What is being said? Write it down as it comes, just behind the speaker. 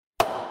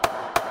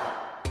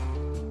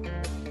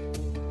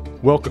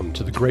Welcome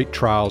to the Great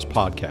Trials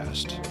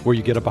Podcast, where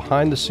you get a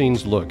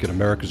behind-the-scenes look at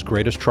America's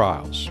greatest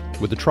trials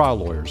with the trial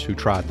lawyers who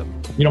tried them.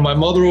 You know, my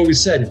mother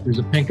always said, if there's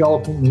a pink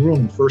elephant in the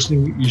room, the first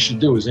thing you should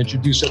do is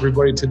introduce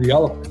everybody to the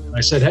elephant. And I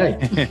said, hey,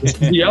 this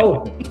is the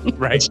elephant.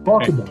 Right. Let's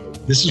talk about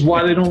it. This is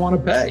why they don't want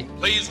to pay.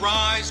 Please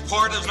rise.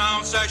 Court is now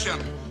in session.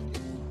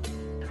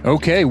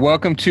 Okay,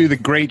 welcome to the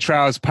Great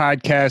Trials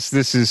Podcast.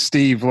 This is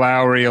Steve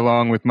Lowry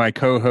along with my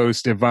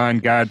co-host Yvonne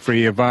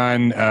Godfrey.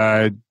 Yvonne,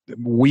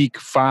 week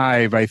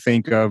 5, I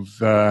think, of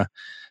the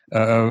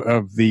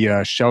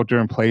shelter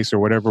in place or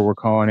whatever we're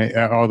calling it.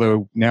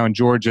 Although now in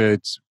Georgia,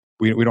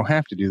 we don't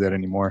have to do that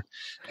anymore.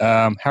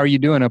 How are you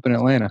doing up in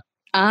Atlanta?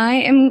 I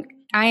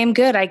am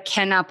good. I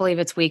cannot believe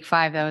it's week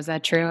 5 though. Is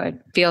that true?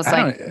 It feels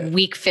like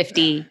week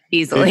 50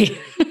 easily.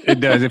 It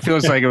does. It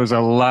feels like it was a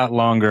lot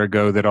longer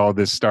ago that all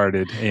this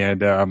started,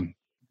 and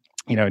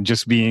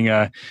just being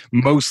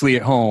mostly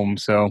at home.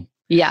 So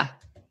yeah,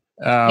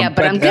 but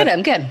I'm good.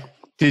 I'm good.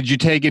 Did you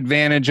take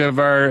advantage of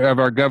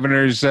our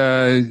governor's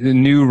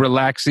new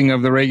relaxing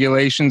of the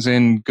regulations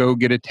and go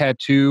get a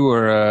tattoo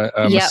or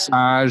a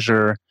massage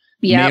or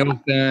nails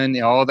done,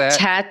 all that?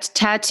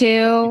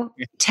 Tattoo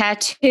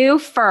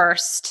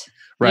first.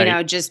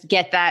 Right. Just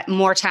get that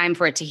more time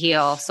for it to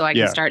heal so I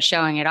can start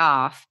showing it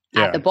off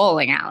at the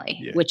bowling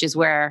alley, which is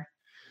where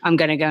I'm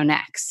going to go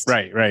next.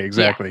 Right,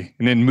 exactly. Yeah.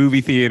 And then movie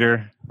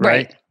theater,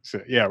 right?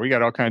 So we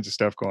got all kinds of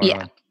stuff going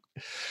on.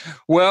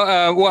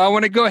 Well, I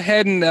want to go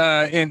ahead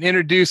and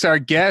introduce our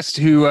guest,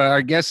 who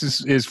our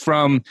guest is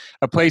from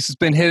a place that's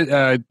been hit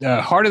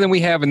harder than we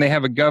have, and they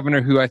have a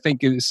governor who I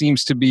think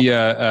seems to be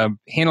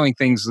handling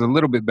things a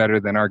little bit better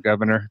than our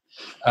governor.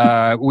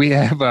 We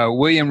have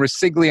William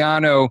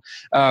Ricigliano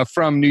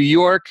from New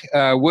York.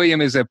 William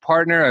is a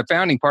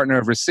founding partner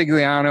of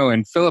Ricigliano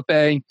and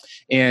Philippe,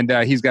 and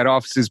he's got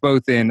offices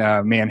both in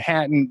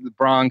Manhattan, the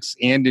Bronx,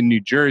 and in New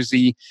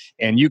Jersey.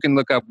 And you can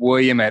look up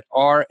William at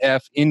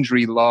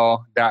rfinjurylaw.com.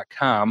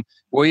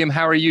 William,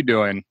 how are you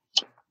doing?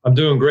 I'm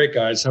doing great,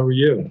 guys. How are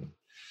you?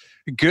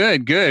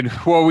 Good.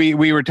 Well,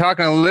 we were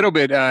talking a little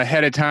bit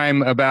ahead of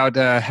time about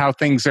how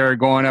things are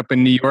going up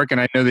in New York,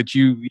 and I know that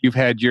you've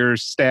had your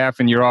staff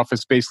and your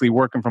office basically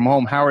working from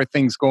home. How are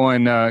things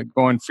going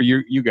for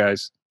you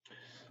guys?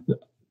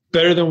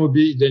 Better than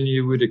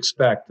you would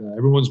expect.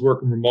 Everyone's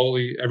working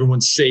remotely.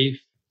 Everyone's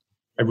safe.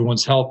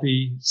 Everyone's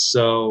healthy.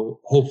 So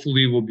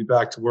hopefully we'll be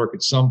back to work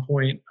at some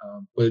point.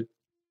 But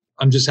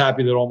I'm just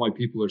happy that all my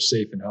people are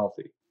safe and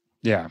healthy.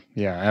 Yeah,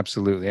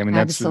 absolutely. I mean,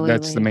 that's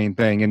the main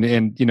thing,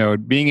 and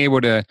being able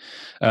to,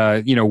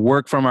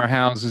 work from our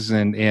houses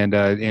and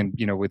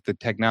with the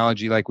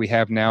technology like we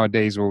have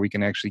nowadays, where we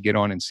can actually get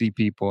on and see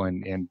people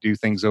and do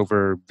things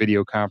over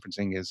video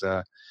conferencing is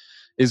a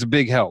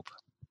big help.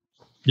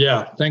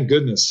 Yeah, thank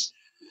goodness.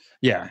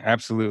 Yeah,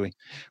 absolutely.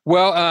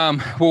 Well,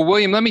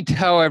 William, let me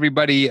tell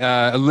everybody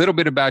a little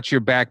bit about your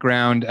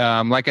background.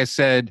 Like I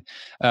said,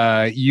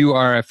 you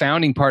are a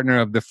founding partner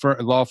of the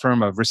law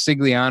firm of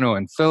Ricigliano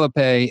and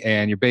Philippe,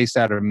 and you're based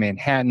out of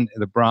Manhattan,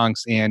 the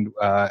Bronx, and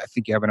I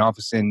think you have an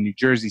office in New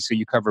Jersey, so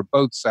you cover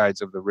both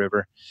sides of the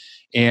river.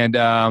 And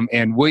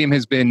William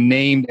has been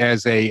named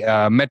as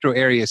a metro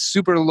area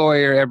super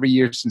lawyer every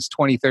year since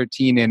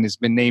 2013 and has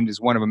been named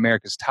as one of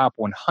America's top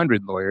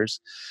 100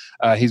 lawyers.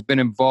 He's been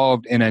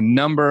involved in a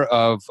number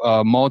of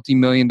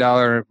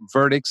multi-million-dollar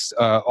verdicts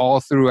all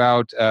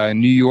throughout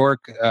New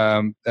York,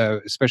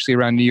 especially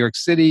around New York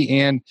City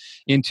and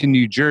into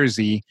New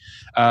Jersey,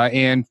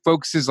 and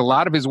focuses a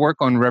lot of his work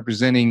on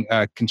representing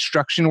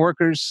construction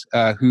workers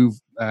who've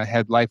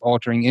had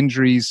life-altering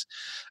injuries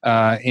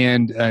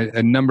and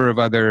a number of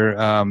other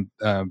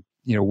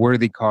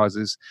worthy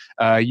causes.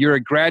 You're a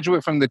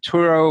graduate from the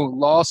Touro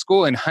Law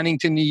School in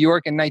Huntington, New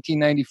York in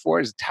 1994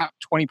 as a top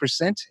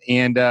 20%,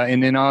 and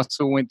then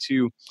also went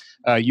to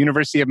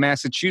University of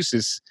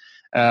Massachusetts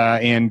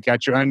and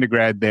got your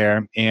undergrad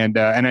there. And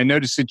I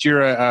noticed that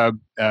you're a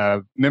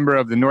member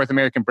of the North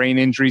American Brain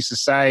Injury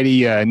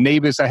Society,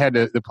 NABIS. I had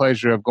the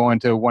pleasure of going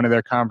to one of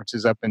their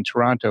conferences up in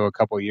Toronto a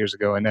couple of years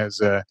ago, and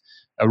as a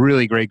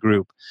really great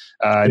group.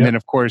 And then,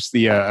 of course,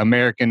 the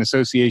American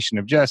Association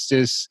of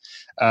Justice.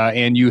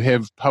 And you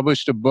have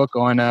published a book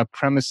on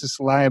premises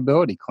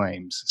liability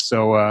claims.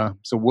 So,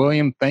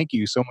 William, thank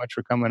you so much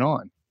for coming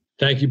on.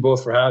 Thank you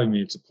both for having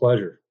me. It's a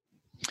pleasure.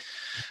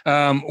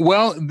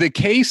 Well, the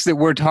case that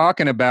we're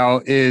talking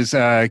about is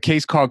a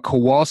case called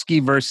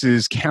Kowalsky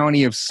versus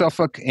County of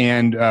Suffolk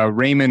and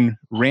Raymond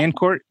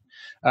Rancourt.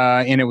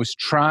 And it was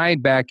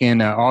tried back in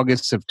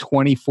August of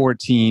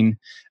 2014.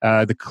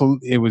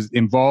 It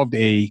involved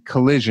a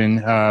collision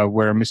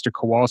where Mr.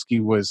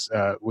 Kowalsky was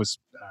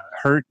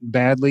hurt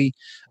badly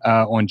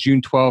on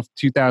June 12th,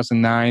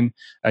 2009.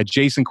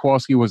 Jason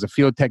Kowalsky was a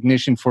field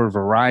technician for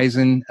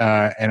Verizon,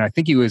 and I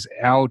think he was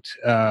out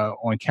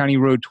on County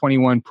Road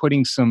 21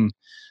 putting some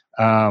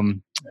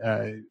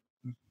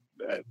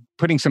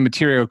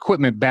material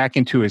equipment back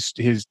into his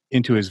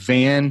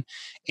van,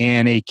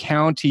 and a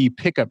county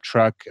pickup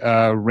truck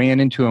ran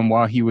into him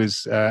while he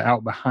was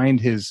out behind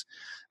his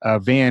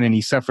van, and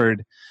he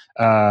suffered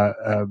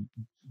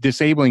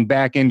disabling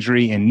back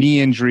injury and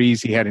knee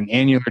injuries. He had an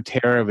annular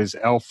tear of his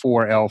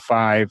L4,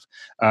 L5,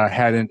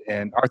 had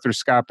an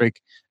arthroscopic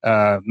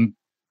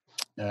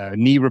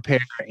knee repair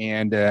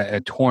and a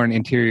torn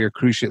anterior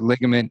cruciate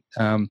ligament,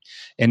 and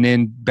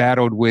then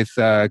battled with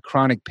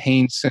chronic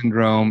pain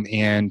syndrome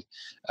and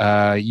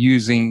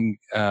using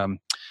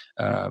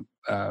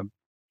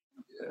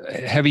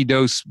heavy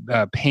dose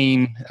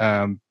pain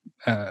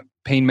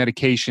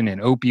medication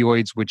and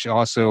opioids, which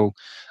also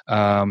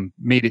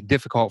made it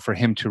difficult for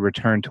him to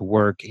return to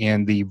work.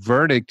 And the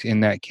verdict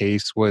in that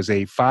case was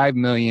a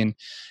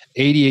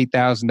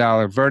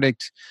 $5,088,000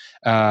 verdict,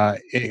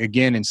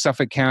 again in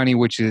Suffolk County,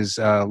 which is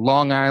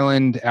Long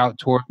Island, out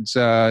towards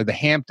the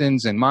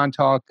Hamptons and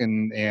Montauk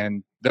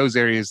and those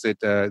areas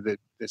that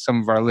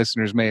some of our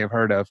listeners may have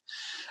heard of.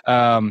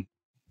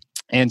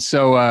 And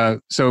so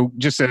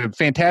just a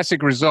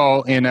fantastic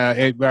result. And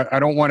I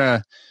don't want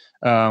to.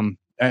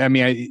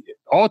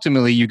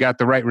 Ultimately, you got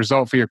the right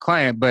result for your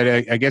client, but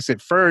I guess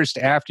at first,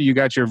 after you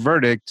got your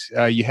verdict,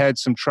 you had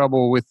some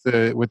trouble with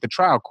the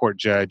trial court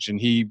judge,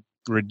 and he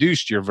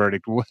reduced your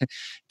verdict.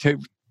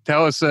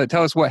 Tell us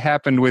what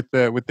happened with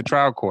the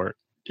trial court.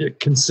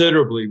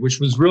 Considerably, which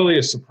was really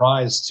a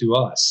surprise to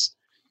us.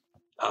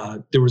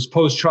 There was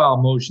post-trial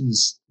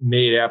motions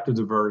made after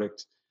the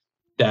verdict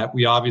that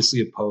we obviously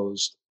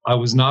opposed. I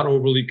was not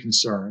overly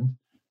concerned.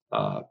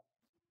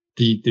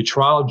 The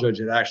trial judge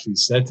had actually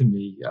said to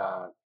me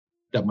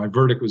that my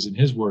verdict was, in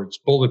his words,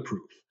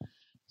 bulletproof.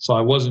 So I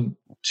wasn't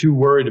too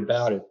worried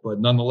about it. But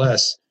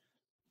nonetheless,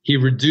 he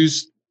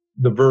reduced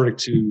the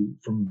verdict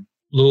from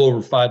a little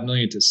over $5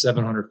 million to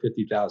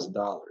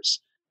 $750,000.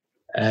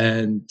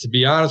 And to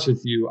be honest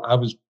with you, I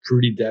was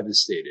pretty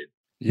devastated.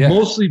 Yeah.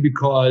 Mostly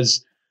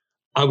because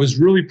I was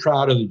really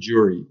proud of the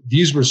jury.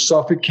 These were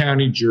Suffolk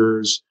County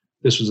jurors.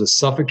 This was a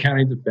Suffolk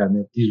County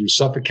defendant. These were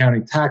Suffolk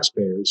County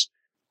taxpayers.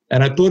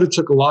 And I thought it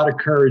took a lot of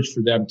courage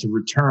for them to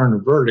return a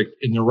verdict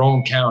in their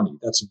own county.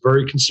 That's a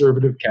very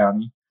conservative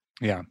county.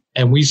 Yeah.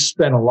 And we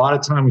spent a lot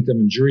of time with them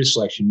in jury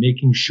selection,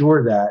 making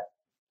sure that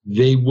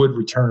they would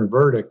return a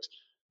verdict,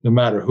 no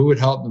matter who it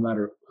helped, no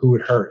matter who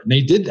it hurt. And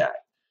they did that.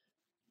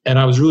 And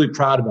I was really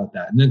proud about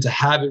that. And then to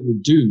have it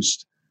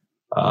reduced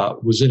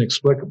was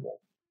inexplicable.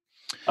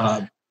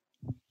 In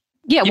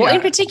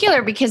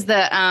particular, because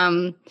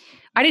I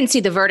didn't see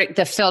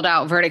the filled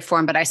out verdict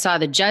form, but I saw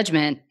the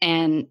judgment,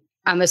 and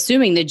I'm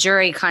assuming the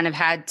jury kind of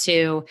had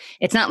to,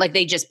 it's not like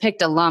they just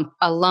picked a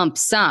lump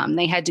sum.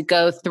 They had to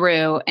go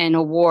through and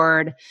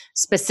award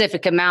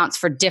specific amounts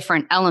for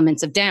different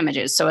elements of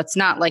damages. So it's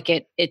not like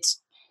it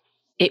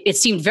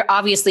seemed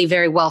obviously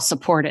very well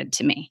supported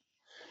to me.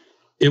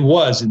 It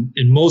was. And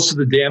most of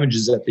the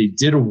damages that they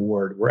did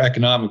award were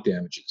economic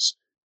damages,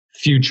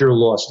 future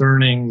lost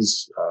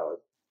earnings,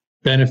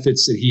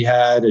 benefits that he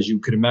had. As you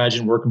could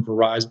imagine, working for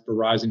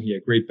Verizon, he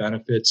had great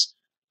benefits.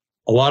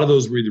 A lot of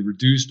those were either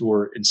reduced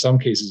or in some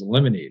cases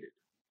eliminated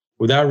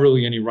without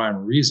really any rhyme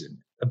or reason.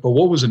 But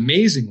what was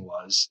amazing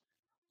was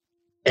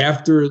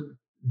after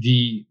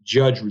the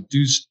judge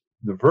reduced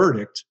the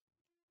verdict,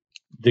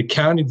 the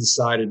county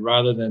decided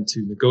rather than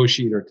to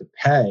negotiate or to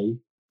pay,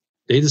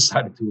 they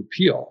decided to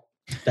appeal.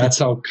 That's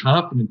how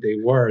confident they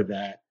were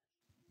that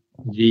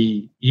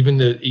even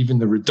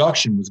the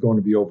reduction was going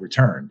to be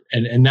overturned.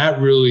 And that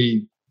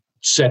really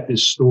set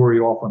this story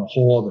off on a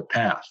whole other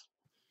path.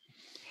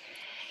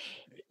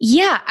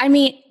 Yeah, I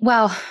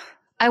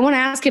want to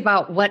ask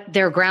about what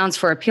their grounds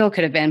for appeal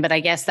could have been, but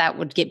I guess that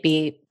would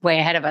be way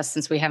ahead of us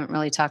since we haven't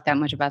really talked that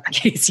much about the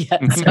case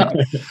yet. So.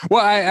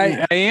 Well,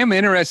 I am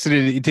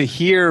interested to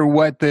hear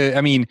what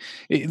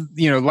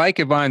like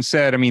Yvonne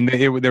said,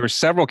 there were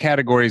several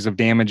categories of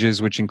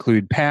damages, which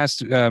include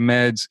past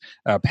meds,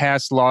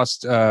 past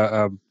lost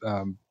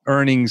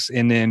earnings,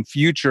 and then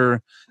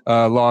future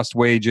lost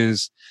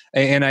wages.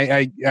 And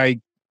I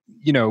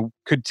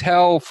could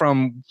tell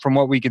from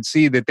what we could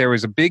see that there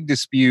was a big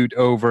dispute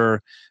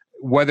over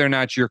whether or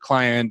not your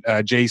client,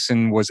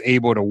 Jason, was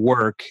able to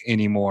work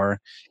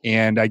anymore.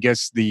 And I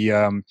guess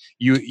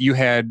you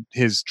had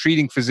his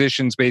treating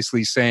physicians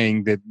basically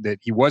saying that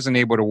he wasn't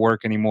able to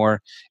work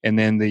anymore. And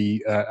then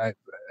I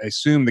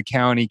assume the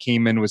county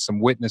came in with some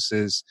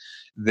witnesses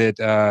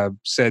that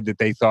said that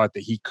they thought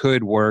that he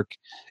could work.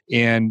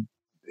 And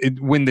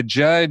when the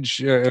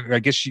judge, I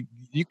guess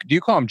do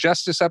you call him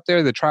justice up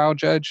there, the trial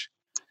judge?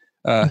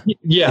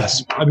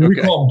 Yes. We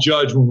call him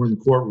judge when we're in the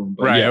courtroom.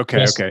 But right. Yeah,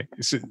 okay.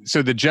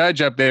 So the judge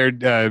up there,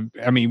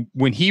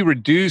 when he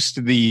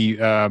reduced the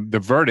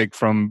verdict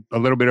from a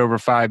little bit over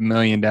 $5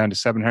 million down to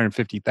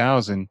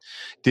 $750,000,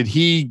 did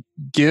he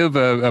give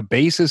a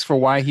basis for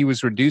why he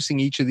was reducing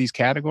each of these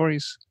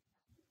categories?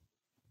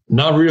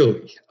 Not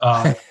really.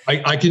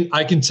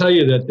 I can tell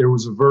you that there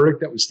was a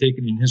verdict that was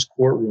taken in his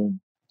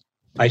courtroom,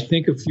 I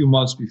think a few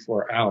months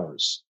before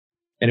ours,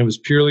 and it was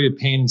purely a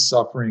pain and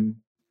suffering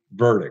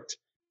verdict.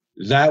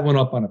 That went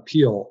up on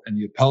appeal, and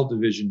the appellate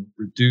division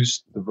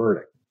reduced the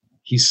verdict.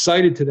 He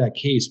cited to that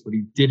case, but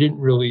he didn't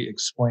really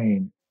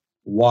explain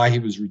why he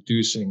was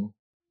reducing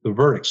the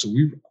verdict. So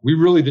we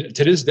really,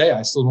 to this day,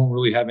 I still don't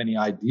really have any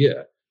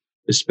idea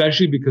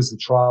especially because the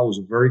trial was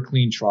a very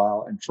clean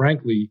trial. And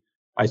frankly,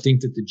 I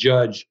think that the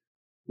judge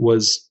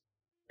was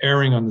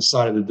erring on the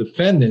side of the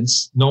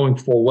defendants, knowing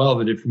full well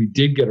that if we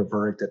did get a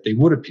verdict, that they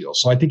would appeal.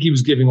 So I think he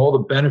was giving all the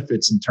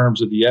benefits in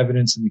terms of the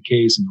evidence in the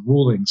case and the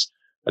rulings.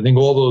 I think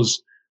all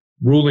those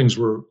rulings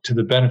were to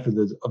the benefit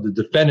of the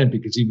defendant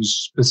because he was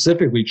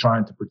specifically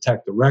trying to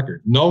protect the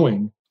record,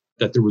 knowing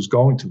that there was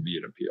going to be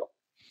an appeal.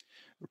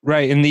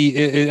 Right, and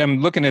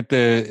I'm looking at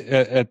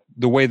the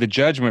way the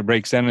judgment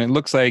breaks down, and it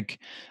looks like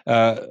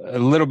a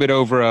little bit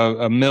over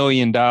 $1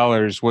 million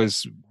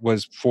was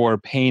for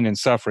pain and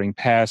suffering,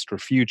 past or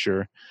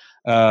future.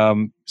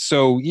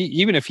 So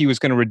even if he was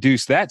going to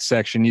reduce that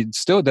section, it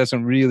still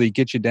doesn't really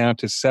get you down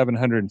to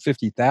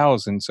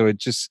 $750,000. So it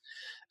just,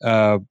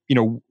 I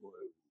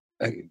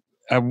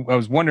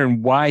was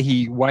wondering why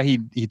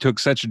he took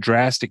such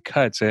drastic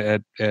cuts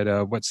at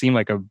what seemed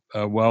like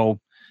a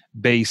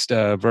well-based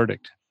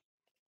verdict.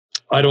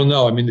 I don't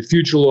know. I mean, the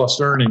future lost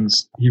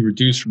earnings, he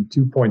reduced from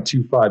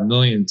 $2.25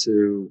 million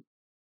to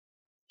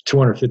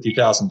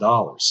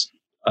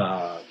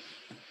 $250,000.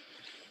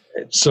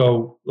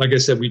 So, like I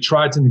said, we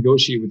tried to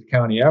negotiate with the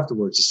county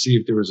afterwards to see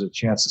if there was a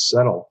chance to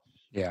settle.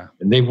 Yeah,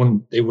 and they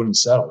wouldn't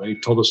settle. They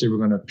told us they were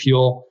going to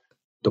appeal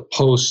the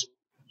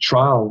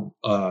post-trial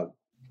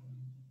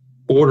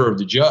order of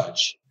the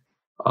judge,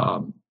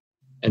 and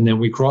then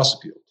we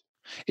cross-appealed.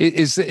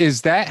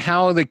 Is that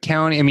how the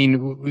county? I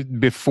mean,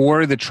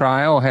 before the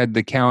trial, had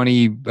the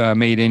county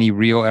made any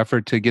real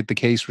effort to get the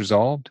case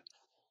resolved?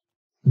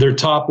 Their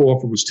top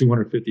offer was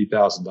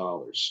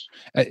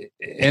 $250,000.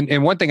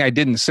 And one thing I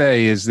didn't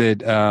say is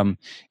that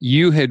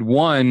you had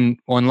won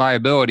on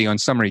liability on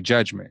summary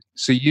judgment,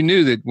 so you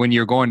knew that when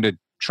you're going to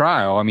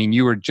trial, I mean,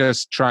 you were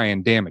just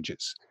trying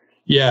damages.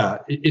 Yeah,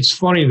 it's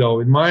funny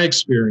though. In my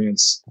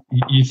experience,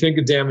 you think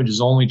a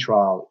damages only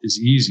trial is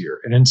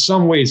easier, and in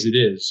some ways it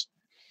is.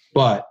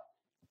 But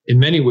in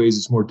many ways,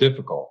 it's more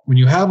difficult. When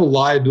you have a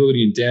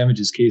liability and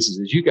damages cases,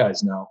 as you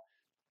guys know,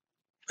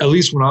 at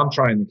least when I'm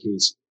trying the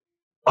case,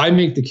 I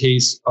make the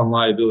case on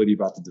liability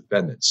about the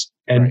defendants.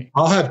 And right.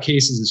 I'll have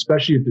cases,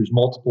 especially if there's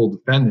multiple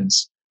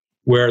defendants,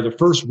 where the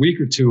first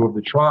week or two of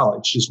the trial,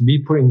 it's just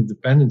me putting the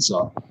defendants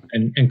up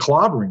and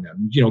clobbering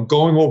them,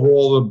 going over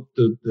all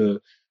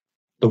the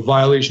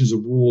violations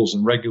of rules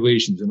and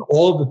regulations and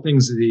all of the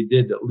things that they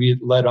did that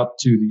led up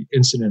to the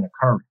incident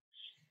occurring.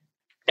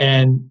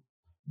 And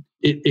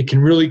it can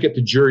really get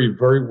the jury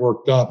very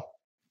worked up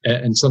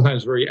and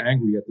sometimes very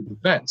angry at the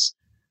defense.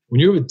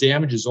 When you have a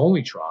damages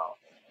only trial,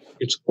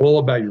 it's all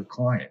about your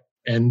client.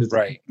 And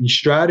the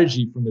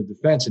strategy from the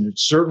defense, and it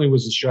certainly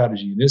was the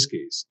strategy in this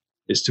case,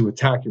 is to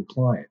attack your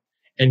client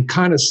and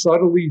kind of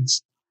subtly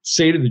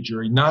say to the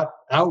jury, not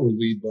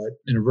outwardly, but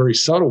in a very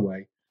subtle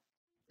way,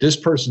 this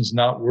person's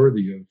not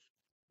worthy of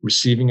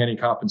receiving any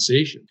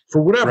compensation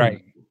for whatever.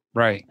 Right.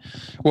 Right.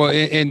 Well,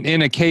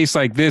 in a case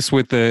like this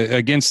with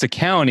against the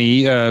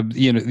county,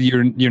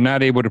 you're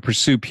not able to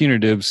pursue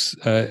punitives,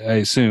 I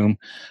assume.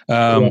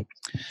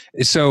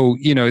 So,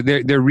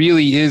 there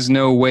really is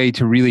no way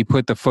to really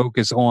put the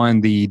focus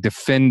on the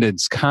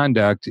defendant's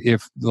conduct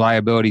if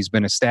liability's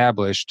been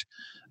established.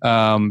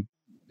 How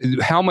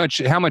much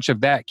of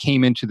that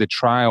came into the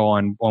trial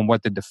on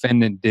what the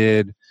defendant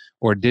did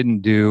or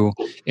didn't do?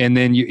 And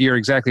then you're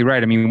exactly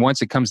right. I mean,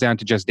 once it comes down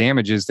to just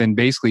damages, then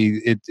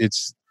basically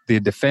it's the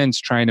defense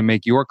trying to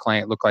make your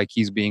client look like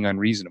he's being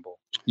unreasonable,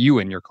 you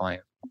and your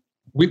client.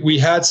 We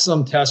had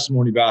some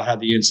testimony about how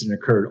the incident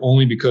occurred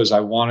only because I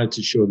wanted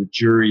to show the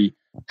jury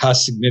how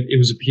significant it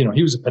was.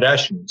 He was a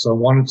pedestrian, so I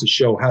wanted to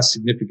show how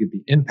significant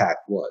the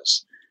impact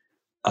was.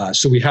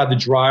 So we had the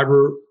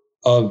driver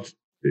of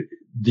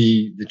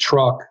the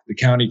truck, the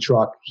county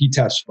truck. He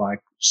testified.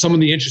 Some of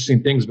the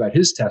interesting things about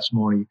his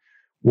testimony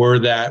were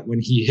that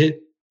when he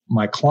hit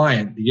my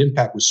client, the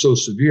impact was so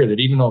severe that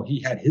even though he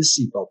had his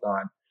seatbelt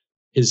on,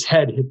 his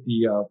head hit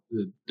the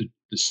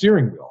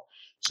steering wheel.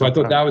 So I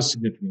thought that was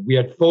significant. We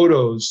had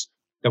photos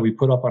that we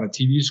put up on a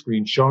TV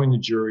screen showing the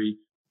jury,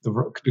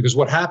 because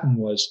what happened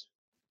was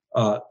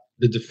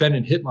the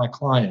defendant hit my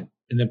client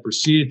and then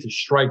proceeded to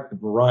strike the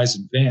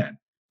Verizon van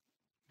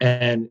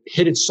and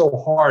hit it so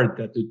hard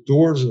that the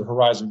doors of the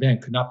Horizon van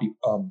could not be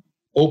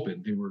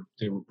opened.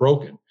 They were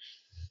broken.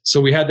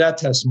 So we had that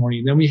testimony.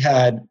 And then we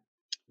had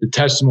the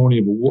testimony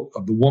of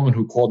the woman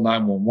who called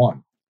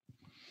 911.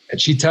 And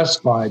she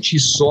testified, she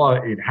saw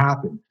it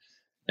happen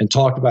and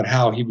talked about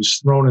how he was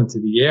thrown into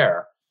the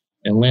air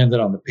and landed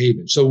on the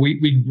pavement. So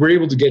we were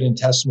able to get in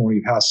testimony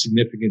of how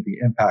significant the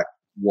impact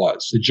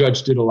was. The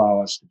judge did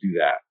allow us to do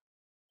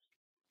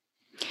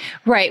that.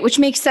 Right, which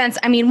makes sense.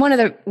 I mean, one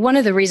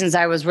of the reasons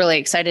I was really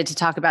excited to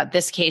talk about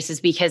this case is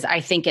because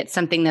I think it's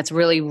something that's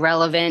really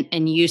relevant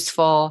and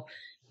useful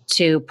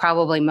to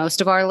probably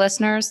most of our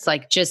listeners.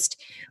 Like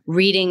just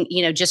reading,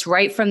 just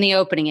right from the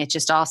opening, it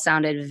just all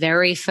sounded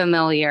very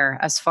familiar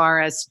as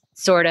far as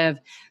sort of,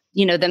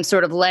 them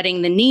sort of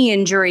letting the knee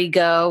injury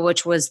go,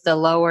 which was the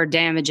lower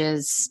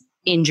damages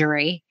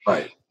injury.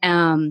 Right.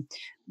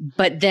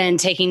 but then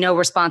taking no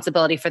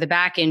responsibility for the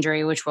back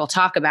injury, which we'll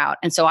talk about.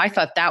 And so I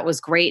thought that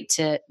was great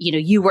to,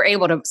 you were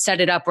able to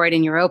set it up right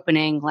in your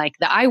opening. Like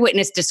the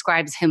eyewitness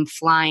describes him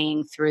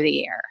flying through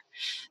the air.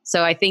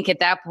 So I think at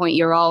that point,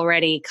 you're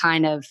already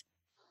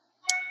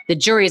the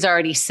jury's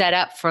already set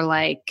up for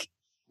like,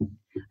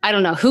 I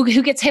don't know, who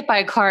gets hit by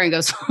a car and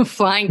goes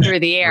flying through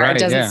the air and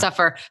doesn't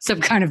suffer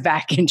some kind of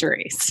back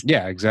injuries.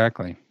 Yeah,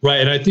 exactly. Right.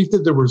 And I think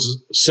that there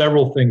was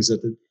several things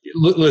that,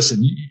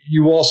 listen,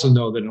 you also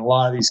know that in a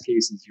lot of these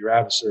cases, your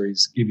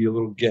adversaries give you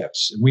little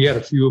gifts. And we had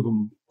a few of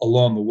them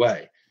along the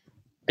way.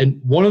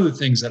 And one of the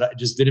things that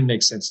just didn't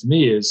make sense to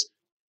me is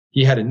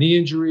he had a knee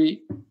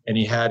injury and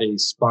he had a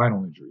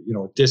spinal injury,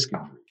 a disc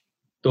injury.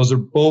 Those are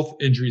both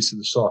injuries to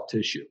the soft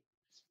tissue.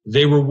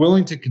 They were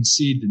willing to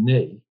concede the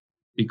knee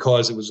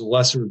because it was a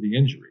lesser of the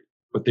injury,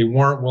 but they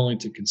weren't willing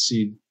to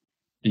concede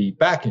the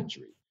back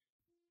injury.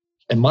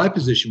 And my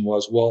position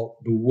was, well,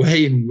 the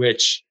way in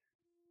which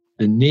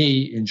the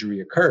knee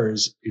injury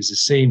occurs is the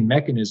same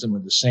mechanism or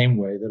the same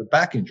way that a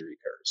back injury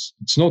occurs.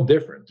 It's no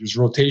different. There's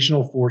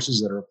rotational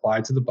forces that are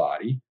applied to the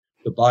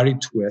body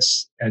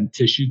twists and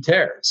tissue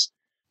tears.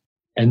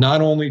 And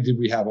not only did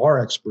we have our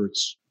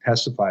experts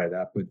testify to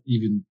that, but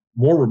even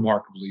more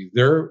remarkably,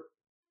 their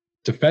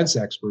defense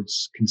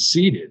experts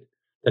conceded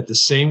that the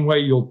same way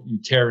you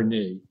tear a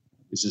knee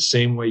is the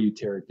same way you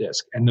tear a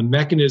disc. And the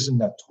mechanism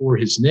that tore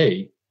his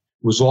knee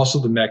was also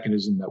the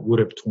mechanism that would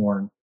have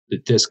torn the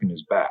disc in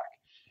his back.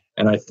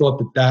 And I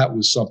thought that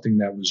was something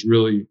that was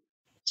really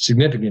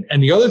significant.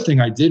 And the other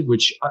thing I did,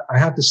 which I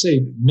have to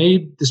say,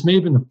 this may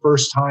have been the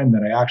first time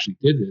that I actually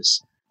did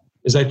this,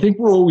 is I think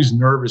we're always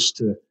nervous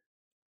to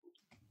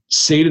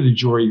say to the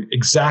jury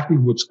exactly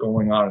what's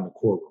going on in the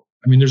courtroom.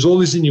 I mean, there's all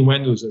these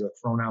innuendos that are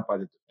thrown out by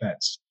the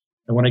defense.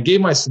 And when I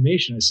gave my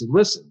summation, I said,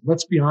 listen,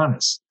 let's be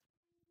honest.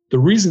 The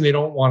reason they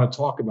don't want to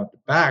talk about the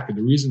back and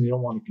the reason they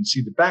don't want to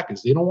concede the back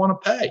is they don't want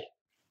to pay.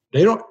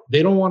 They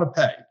don't want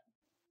to pay.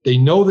 They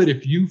know that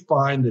if you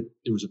find that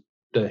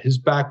that his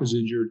back was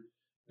injured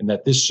and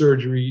that this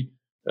surgery,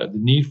 the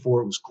need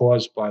for it was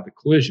caused by the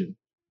collision,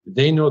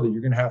 they know that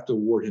you're going to have to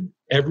award him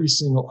every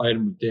single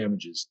item of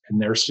damages,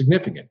 and they're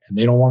significant, and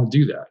they don't want to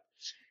do that.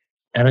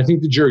 And I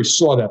think the jury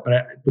saw that,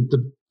 but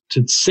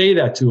to say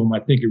that to him, I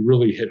think it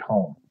really hit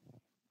home.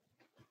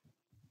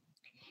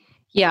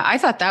 Yeah, I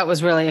thought that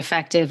was really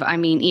effective. I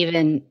mean,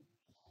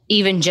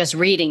 even just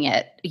reading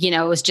it,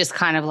 it was just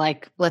kind of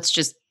like, let's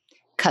just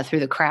cut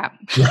through the crap.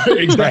 Right,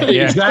 exactly.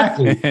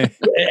 Exactly.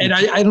 And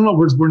I don't know,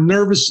 we're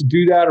nervous to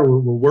do that, or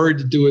we're worried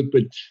to do it,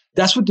 but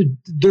that's what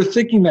they're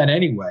thinking that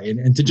anyway.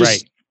 And to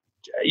just,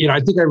 I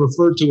think I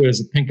referred to it as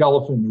a pink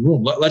elephant in the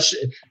room. Let's,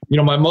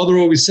 my mother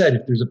always said,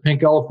 if there's a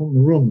pink elephant in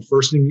the room, the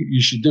first thing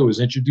you should do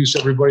is introduce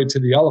everybody to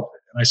the elephant.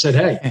 And I said,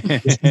 hey,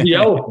 this is the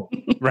elephant.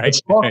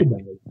 Let's talk about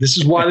it. This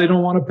is why they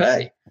don't want to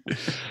pay.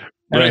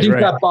 And I think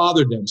that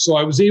bothered them. So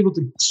I was able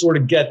to sort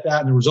of get that.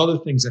 And there was other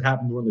things that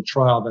happened during the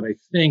trial that I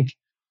think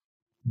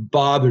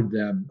bothered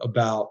them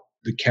about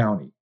the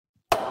county.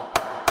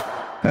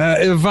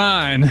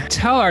 Yvonne,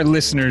 tell our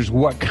listeners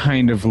what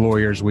kind of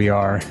lawyers we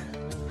are.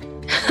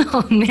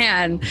 Oh,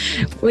 man.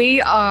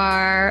 We're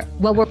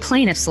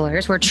plaintiffs'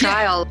 lawyers. We're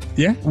trial.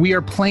 Yeah, we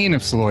are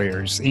plaintiffs'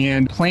 lawyers.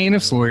 And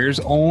plaintiffs' lawyers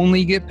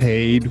only get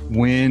paid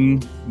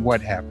when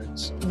what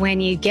happens? When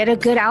you get a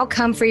good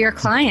outcome for your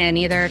client,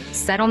 either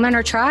settlement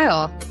or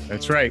trial.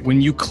 That's right.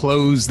 When you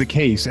close the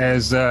case,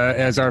 as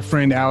our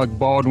friend Alec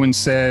Baldwin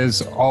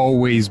says,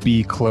 always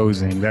be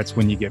closing. That's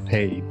when you get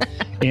paid.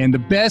 And the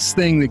best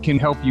thing that can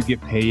help you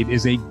get paid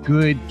is a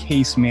good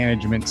case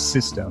management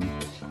system.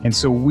 And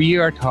so we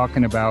are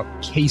talking about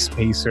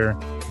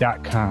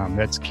CasePacer.com.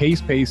 That's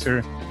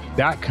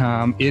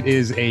CasePacer.com. It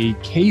is a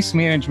case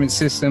management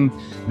system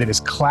that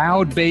is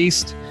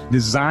cloud-based,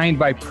 designed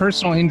by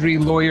personal injury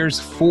lawyers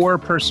for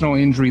personal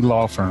injury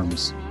law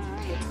firms.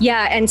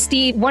 Yeah, and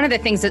Steve, one of the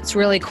things that's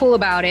really cool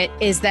about it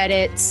is that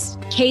it's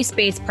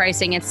case-based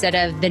pricing instead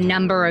of the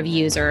number of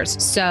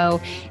users.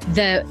 So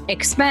the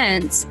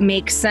expense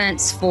makes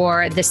sense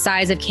for the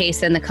size of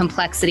case and the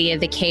complexity of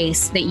the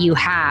case that you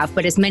have,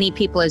 but as many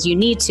people as you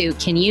need to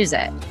can use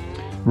it.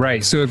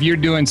 Right. So if you're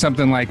doing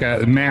something like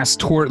a mass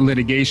tort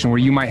litigation where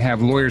you might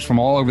have lawyers from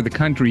all over the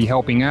country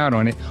helping out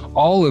on it,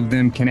 all of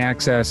them can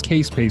access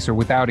CasePacer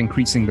without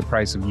increasing the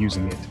price of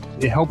using it.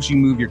 It helps you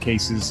move your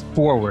cases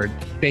forward.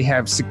 They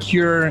have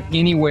secure,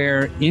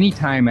 anywhere,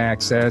 anytime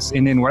access.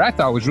 And then what I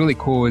thought was really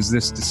cool is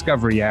this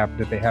discovery app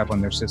that they have on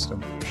their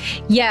system.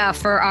 Yeah,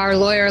 for our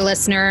lawyer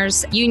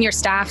listeners, you and your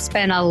staff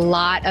spend a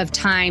lot of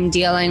time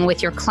dealing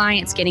with your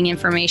clients, getting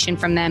information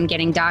from them,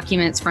 getting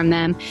documents from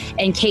them.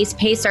 And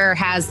CasePacer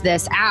has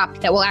this app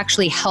that will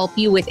actually help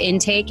you with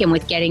intake and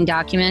with getting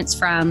documents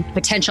from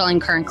potential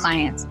and current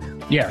clients.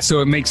 Yeah,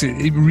 so it makes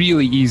it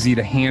really easy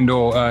to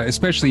handle,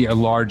 especially a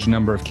large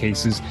number of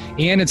cases.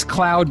 And it's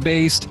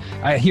cloud-based.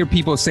 I hear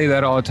people say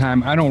that all the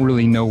time. I don't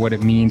really know what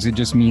it means. It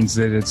just means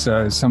that it's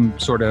some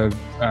sort of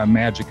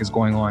magic is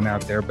going on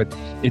out there, but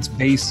it's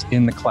based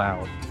in the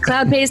cloud.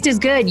 Cloud-based is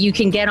good. You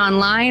can get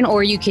online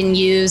or you can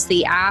use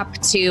the app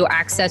to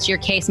access your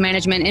case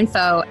management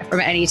info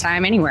from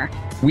anytime, anywhere.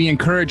 We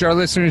encourage our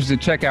listeners to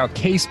check out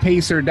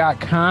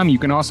casepacer.com. You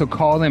can also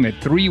call them at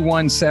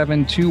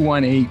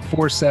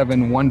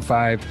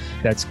 317-218-4715.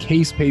 That's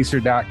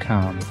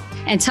casepacer.com.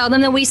 And tell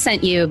them that we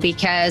sent you,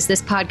 because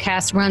this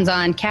podcast runs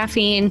on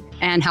caffeine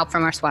and help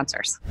from our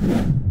sponsors.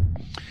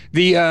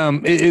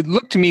 It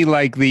looked to me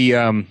like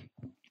while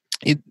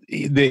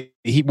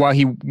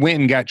he went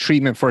and got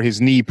treatment for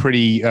his knee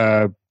pretty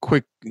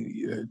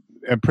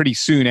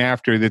soon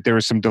after, that there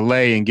was some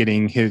delay in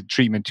getting his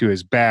treatment to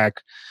his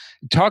back.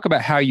 Talk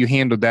about how you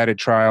handled that at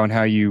trial and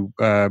how you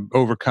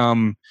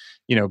overcome,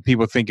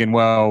 people thinking,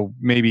 well,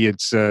 maybe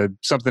it's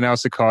something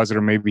else that caused it,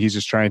 or maybe he's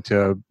just trying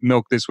to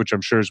milk this, which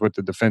I'm sure is what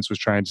the defense was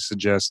trying to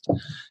suggest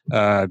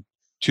to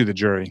the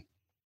jury.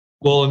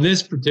 Well, in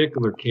this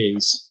particular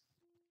case,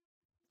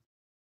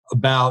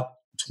 about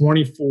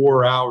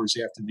 24 hours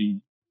after the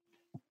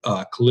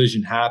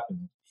collision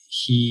happened,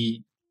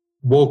 he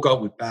woke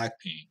up with back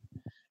pain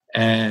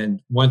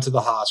and went to the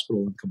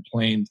hospital and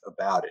complained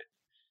about it.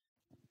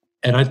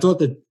 And I thought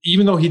that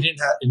even though he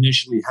didn't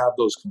initially have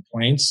those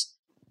complaints,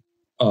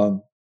 I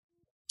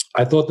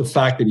thought the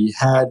fact that he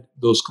had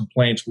those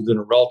complaints within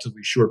a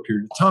relatively short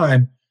period of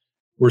time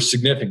were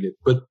significant.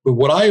 But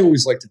what I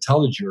always like to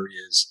tell the jury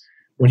is,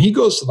 when he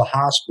goes to the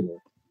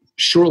hospital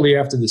shortly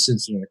after this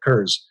incident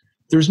occurs,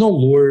 there's no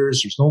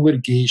lawyers, there's no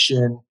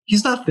litigation.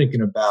 He's not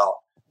thinking about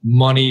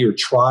money or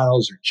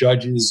trials or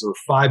judges or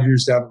 5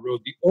 years down the road.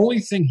 The only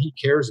thing he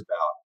cares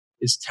about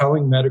is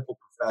telling medical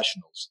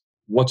professionals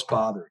what's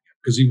bothering him,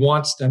 because he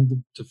wants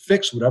them to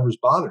fix whatever's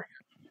bothering him.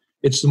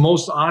 It's the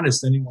most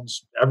honest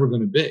anyone's ever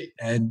going to be.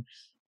 And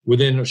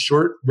within a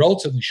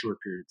relatively short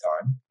period of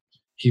time,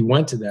 he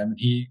went to them and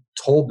he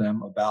told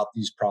them about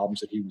these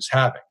problems that he was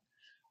having.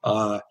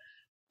 The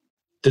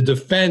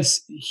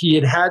defense, he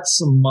had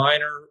some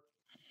minor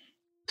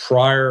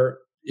prior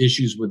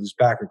issues with his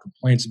back or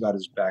complaints about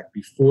his back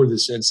before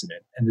this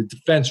incident. And the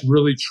defense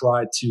really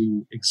tried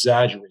to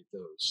exaggerate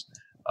those.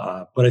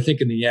 But I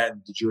think in the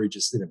end, the jury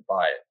just didn't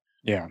buy it.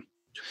 Yeah.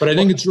 But I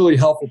think it's really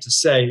helpful to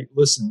say,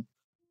 listen,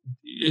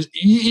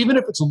 even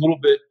if it's a little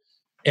bit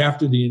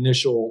after the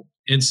initial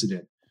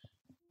incident,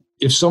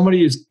 if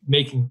somebody is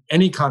making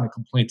any kind of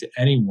complaint to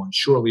anyone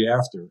shortly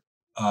after,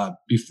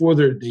 before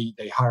they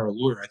hire a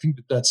lawyer, I think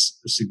that's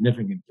a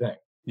significant thing.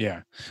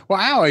 Yeah. Well,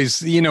 I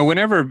always,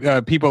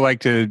 whenever people like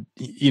to,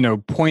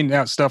 point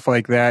out stuff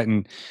like that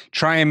and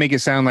try and make it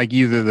sound like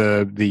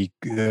either the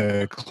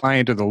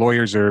client or the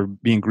lawyers are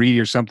being greedy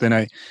or something,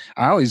 I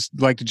always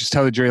like to just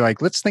tell the jury,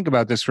 like, let's think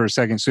about this for a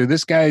second. So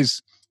this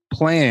guy's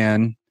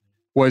plan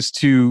was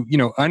to,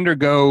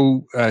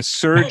 undergo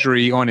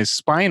surgery on his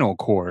spinal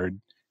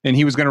cord. And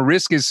he was going to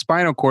risk his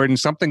spinal cord and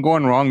something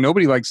going wrong.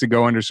 Nobody likes to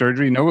go under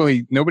surgery.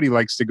 Nobody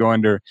likes to go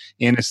under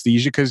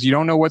anesthesia because you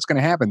don't know what's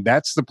going to happen.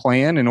 That's the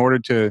plan, in order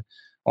to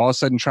all of a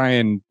sudden try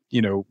and,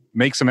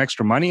 make some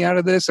extra money out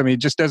of this. I mean,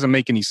 it just doesn't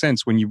make any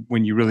sense when you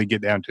really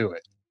get down to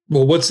it.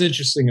 Well, what's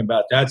interesting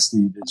about that,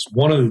 Steve, is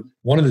one of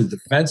the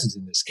defenses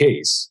in this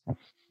case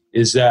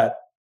is that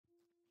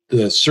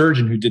the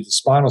surgeon who did the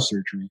spinal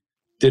surgery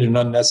did an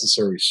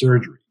unnecessary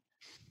surgery,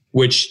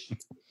 which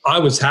I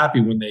was happy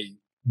when they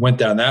went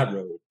down that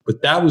road.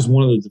 But that was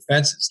one of the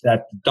defenses,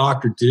 that the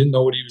doctor didn't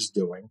know what he was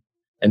doing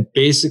and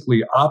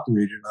basically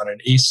operated on an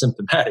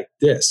asymptomatic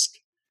disc,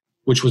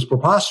 which was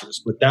preposterous.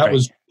 But that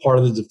was part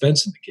of the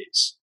defense in the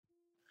case.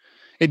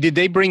 Did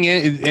they bring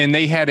in, and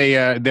they had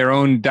their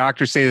own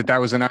doctor say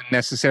that was an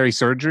unnecessary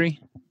surgery?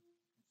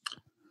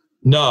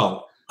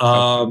 No.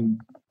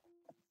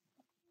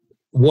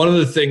 One of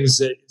the things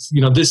that,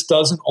 this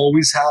doesn't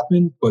always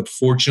happen, but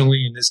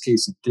fortunately in this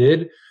case it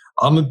did.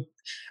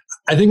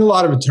 I think a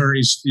lot of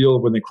attorneys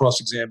feel when they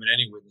cross-examine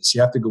any witness,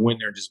 you have to go in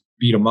there and just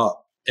beat them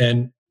up.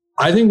 And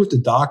I think with the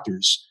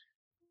doctors,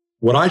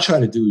 what I try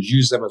to do is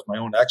use them as my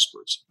own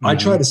experts. Mm-hmm. I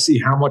try to see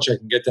how much I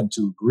can get them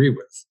to agree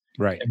with.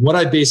 Right. And what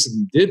I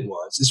basically did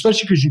was,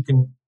 especially because you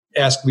can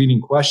ask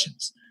leading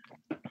questions.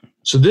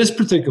 So this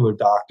particular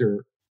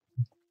doctor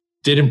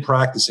didn't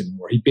practice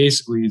anymore. He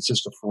basically is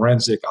just a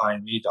forensic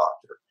IME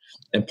doctor.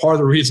 And part of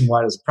the reason why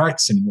he doesn't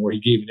practice anymore, he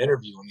gave an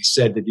interview and he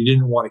said that he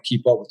didn't want to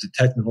keep up with the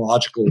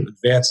technological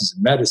advances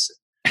in medicine,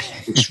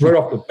 which right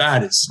off the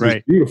bat is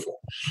beautiful.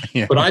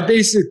 Yeah. But I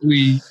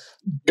basically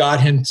got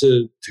him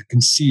to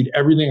concede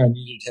everything I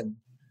needed him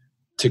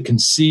to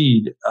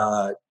concede,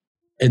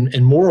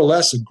 and more or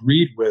less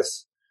agreed with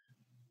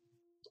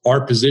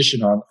our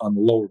position on the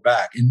lower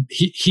back. And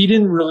he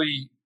didn't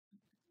really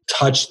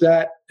touch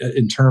that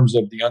in terms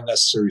of the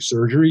unnecessary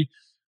surgery,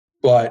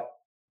 but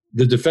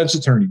the defense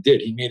attorney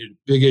did. He made it a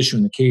big issue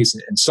in the case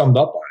and summed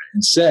up on it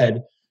and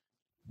said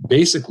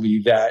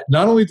basically that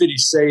not only did he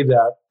say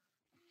that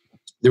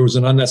there was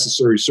an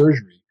unnecessary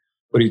surgery,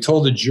 but he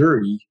told the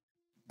jury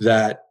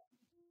that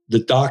the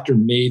doctor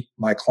made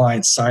my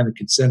client sign the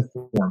consent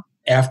form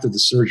after the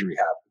surgery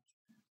happened,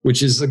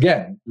 which is,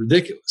 again,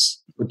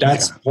 ridiculous. But that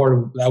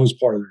was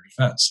part of their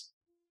defense.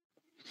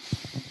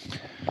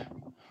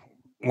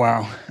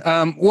 Wow.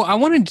 Well, I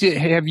wanted to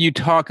have you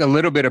talk a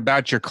little bit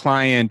about your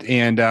client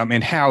and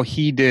how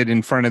he did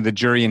in front of the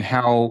jury and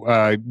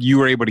how you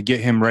were able to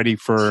get him ready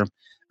for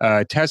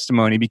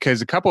testimony,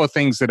 because a couple of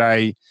things that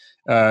I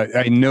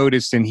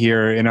noticed in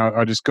here, and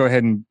I'll just go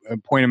ahead and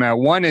point them out.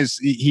 One is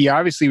he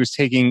obviously was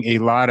taking a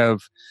lot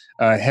of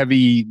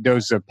heavy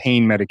doses of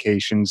pain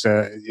medications.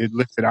 It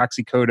listed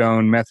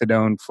oxycodone,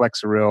 methadone,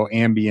 Flexeril,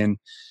 Ambien.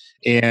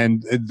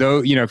 And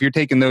though, if you're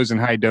taking those in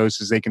high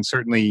doses, they can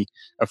certainly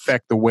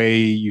affect the way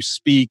you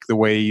speak, the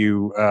way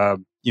you,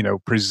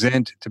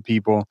 present to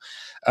people.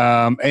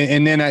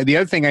 And then the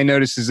other thing I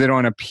noticed is that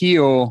on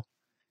appeal,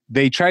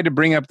 they tried to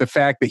bring up the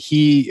fact that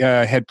he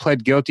had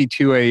pled guilty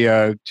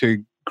to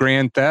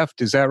grand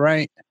theft. Is that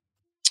right?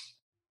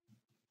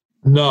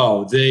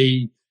 No,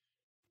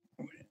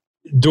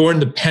 during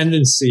the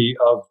pendency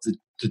of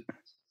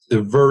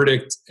the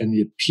verdict and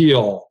the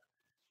appeal,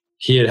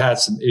 he had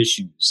some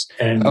issues,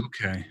 and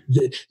okay,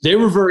 they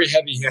were very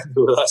heavy-handed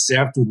with us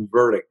after the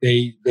verdict.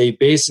 They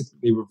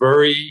were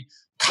very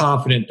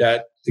confident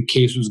that the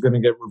case was going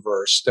to get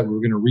reversed, that we were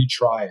going to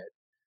retry it,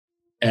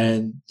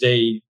 and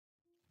they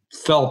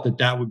felt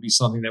that would be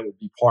something that would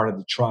be part of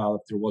the trial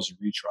if there was a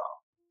retrial.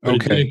 But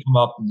it didn't come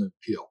up in the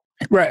appeal.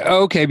 Right.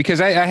 Okay. Because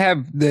I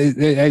have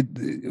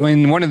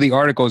in one of the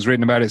articles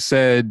written about it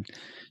said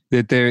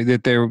that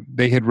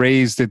they had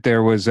raised that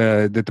there was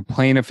that the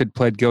plaintiff had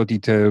pled guilty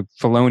to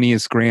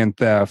felonious grand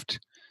theft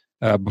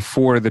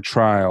before the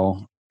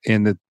trial,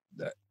 and that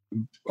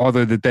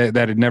although that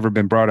had never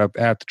been brought up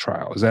at the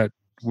trial. Is that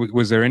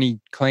was there any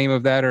claim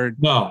of that or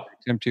no?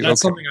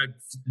 That's something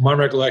my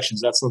recollection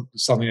is that's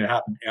something that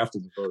happened after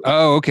the verdict.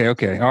 Oh,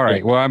 okay. All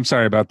right. Well, I'm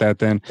sorry about that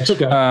then. That's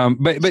okay.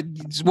 But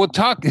we'll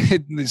talk,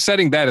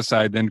 setting that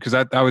aside then, because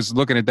I was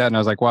looking at that and I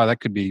was like, wow,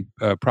 that could be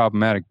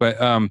problematic. But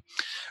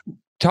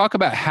talk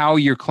about how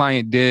your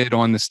client did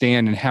on the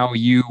stand and how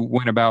you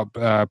went about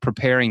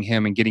preparing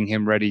him and getting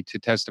him ready to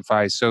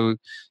testify. So,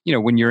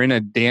 when you're in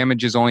a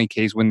damages only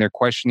case, when they're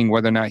questioning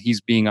whether or not he's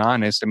being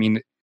honest, I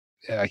mean,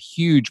 a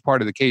huge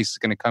part of the case is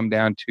going to come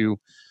down to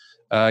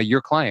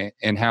your client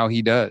and how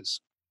he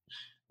does.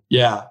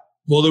 Yeah.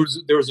 Well,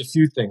 there was a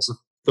few things.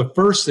 The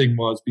first thing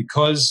was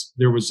because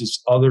there was this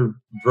other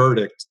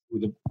verdict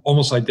with an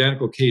almost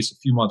identical case a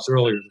few months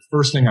earlier. The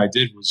first thing I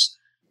did was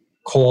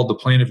call the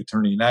plaintiff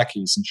attorney in that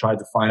case and tried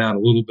to find out a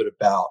little bit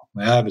about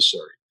my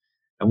adversary.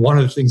 And one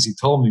of the things he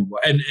told me was,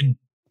 and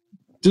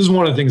this is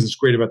one of the things that's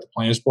great about the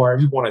plaintiff's bar.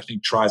 Everyone, I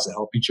think, tries to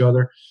help each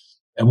other.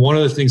 And one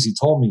of the things he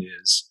told me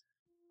is,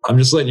 I'm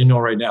just letting you know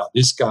right now,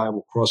 this guy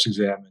will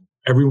cross-examine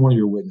every one of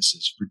your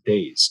witnesses for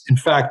days. In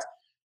fact,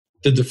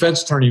 the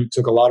defense attorney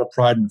took a lot of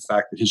pride in the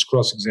fact that his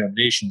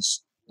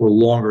cross-examinations were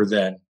longer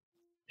than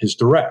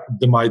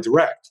my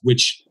direct,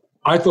 which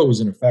I thought was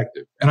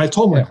ineffective. And I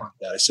told my client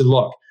that. I said,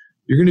 look,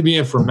 you're going to be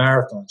in for a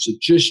marathon, so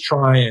just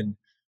try and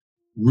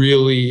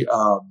really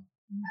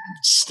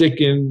stick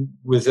in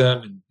with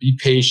them and be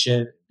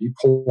patient, be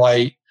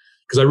polite.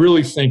 Because I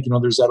really think,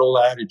 there's that old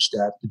adage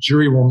that the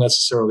jury won't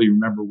necessarily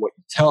remember what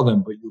you tell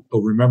them, but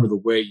they'll remember the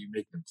way you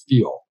make them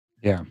feel.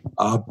 Yeah.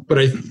 But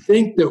I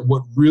think that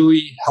what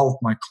really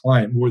helped my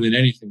client more than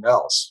anything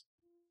else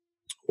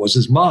was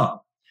his mom.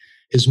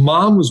 His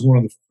mom was one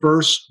of the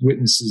first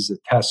witnesses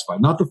that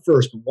testified. Not the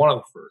first, but one of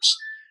the first.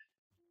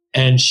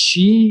 And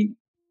she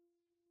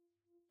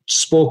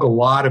spoke a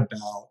lot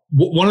about,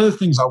 one of the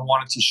things I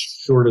wanted to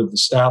sort of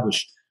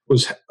establish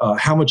was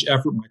how much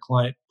effort my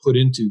client put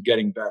into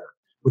getting better,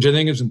 which I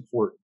think is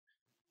important.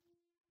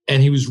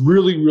 And he was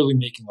really, really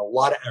making a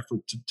lot of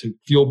effort to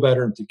feel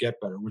better and to get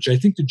better, which I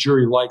think the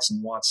jury likes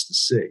and wants to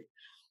see.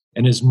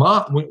 And his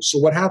mom, so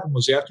what happened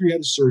was after he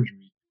had his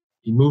surgery,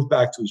 he moved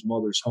back to his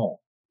mother's home.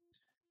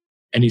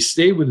 And he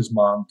stayed with his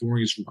mom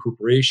during his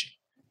recuperation.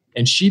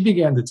 And she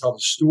began to tell the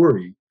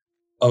story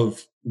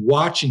of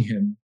watching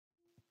him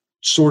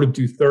sort of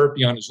do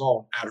therapy on his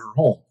own at her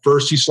home.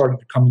 First, he started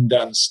coming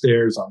down the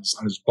stairs on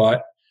his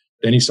butt.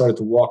 Then he started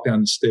to walk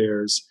down the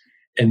stairs.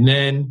 And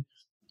then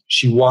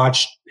she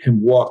watched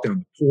him walk down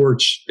the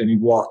porch. Then he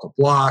walked a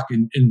block.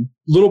 And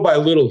little by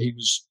little, he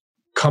was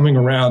coming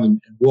around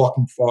and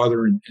walking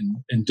farther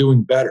and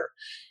doing better.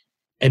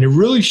 And it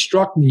really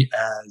struck me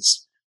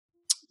as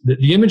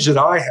the image that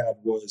I had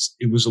was,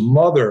 it was a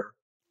mother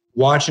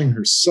watching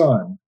her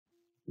son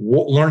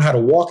learn how to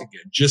walk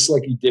again, just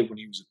like he did when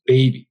he was a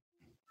baby.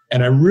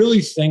 And I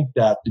really think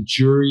that the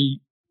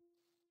jury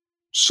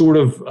sort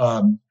of,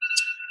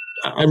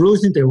 I really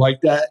think they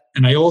liked that.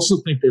 And I also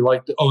think they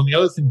liked it. Oh, and the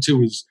other thing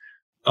too is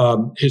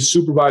his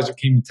supervisor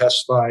came and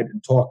testified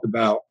and talked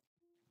about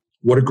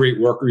what a great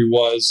worker he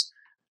was.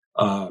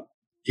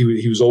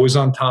 He was always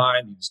on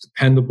time. He was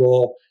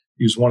dependable.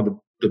 He was one of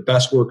the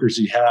best workers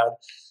he had.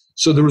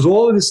 So there was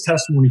all of this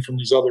testimony from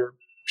these other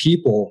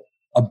people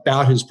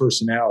about his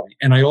personality.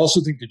 And I also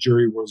think the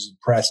jury was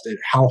impressed at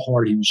how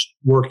hard he was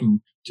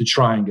working to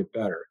try and get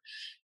better.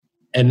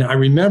 And I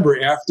remember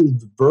after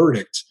the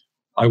verdict,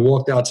 I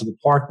walked out to the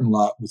parking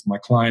lot with my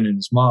client and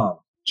his mom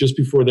just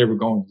before they were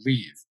going to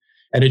leave.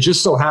 And it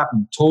just so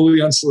happened,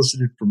 totally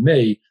unsolicited from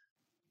me,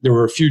 there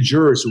were a few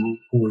jurors who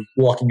were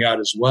walking out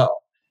as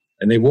well.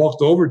 And they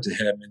walked over to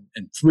him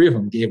and three of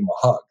them gave him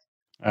a hug.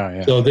 Oh,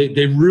 yeah. So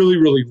they really,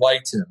 really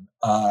liked him.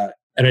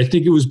 And I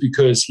think it was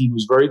because he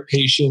was very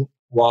patient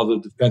while the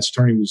defense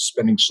attorney was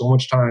spending so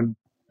much time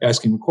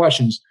asking him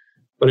questions.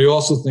 But I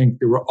also think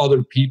there were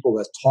other people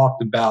that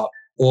talked about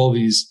all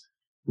these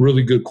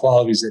really good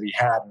qualities that he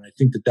had. And I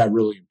think that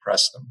really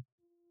impressed them.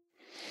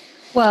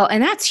 Well,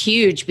 and that's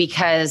huge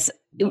because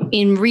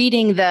in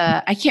reading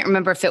I can't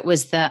remember if it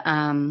was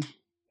I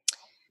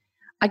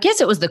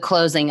guess it was the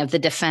closing of the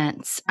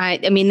defense.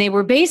 I mean, they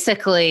were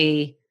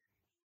basically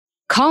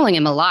calling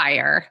him a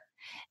liar.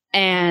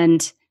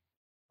 And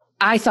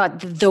I thought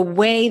the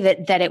way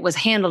that it was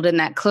handled in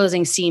that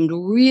closing seemed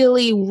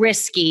really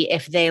risky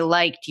if they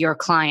liked your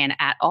client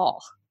at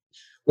all.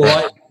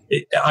 Well,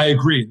 I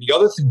agree. The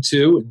other thing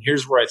too, and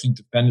here's where I think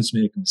defendants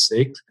make a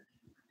mistake.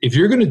 If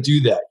you're going to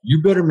do that,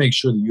 you better make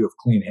sure that you have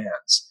clean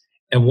hands.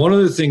 And one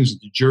of the things that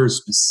the jurors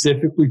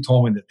specifically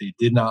told me that they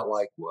did not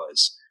like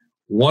was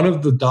one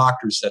of the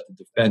doctors that the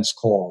defense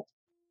called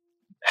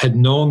had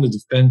known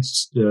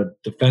the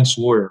defense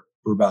lawyer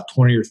for about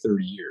 20 or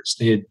 30 years.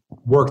 They had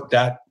worked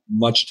that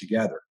much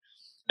together.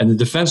 And the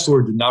defense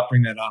lawyer did not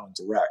bring that out on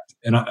direct.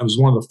 And it was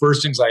one of the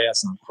first things I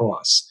asked on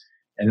cross.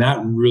 And that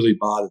really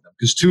bothered them.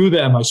 Because two of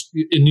them,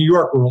 in New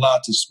York, were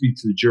allowed to speak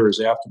to the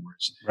jurors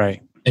afterwards.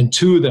 Right. And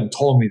two of them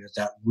told me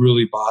that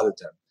really bothered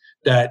them,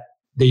 that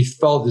they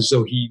felt as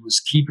though he was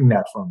keeping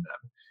that from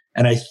them.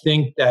 And I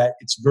think that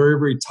it's very,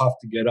 very tough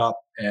to get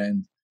up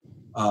and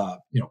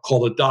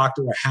call the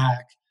doctor a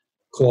hack,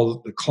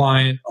 call the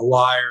client a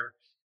liar,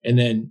 and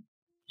then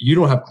you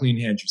don't have clean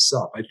hands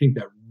yourself. I think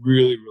that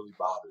really, really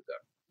bothered them.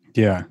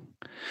 Yeah.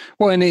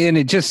 Well, and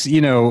it just,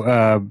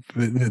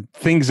 the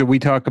things that we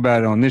talk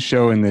about on this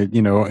show, and that,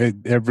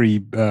 every,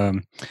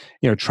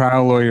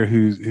 trial lawyer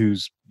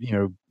who's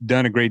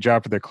done a great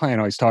job for their client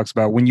always talks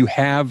about, when you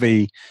have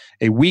a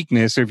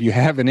weakness, or if you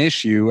have an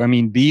issue, I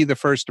mean, be the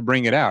first to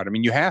bring it out. I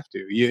mean, you have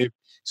to.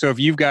 So if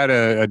you've got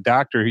a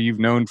doctor who you've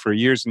known for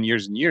years and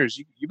years and years,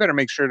 you better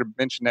make sure to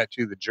mention that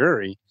to the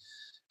jury.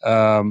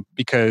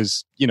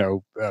 Because,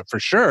 for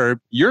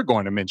sure you're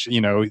going to mention,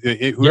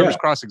 whoever's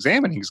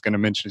cross-examining is going to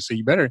mention it. So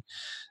you better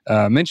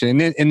mention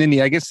it. And then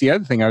I guess the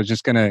other thing I was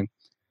just going to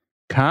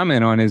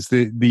comment on is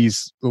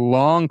these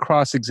long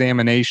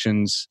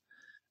cross-examinations.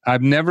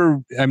 I've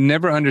never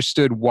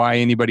understood why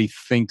anybody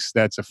thinks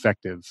that's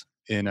effective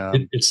in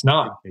it's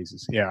not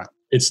cases. Yeah,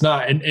 it's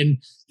not. And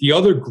the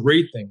other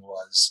great thing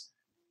was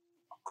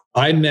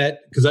I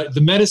met, because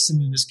the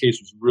medicine in this case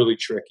was really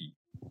tricky.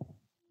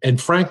 And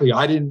frankly,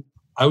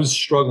 I was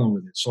struggling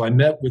with it. So I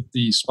met with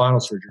the spinal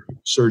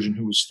surgeon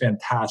who was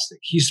fantastic.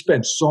 He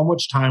spent so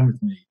much time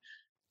with me,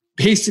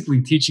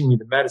 basically teaching me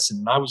the medicine.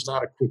 And I was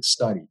not a quick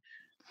study.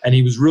 And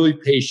he was really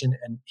patient.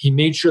 And he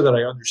made sure that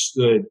I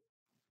understood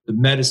the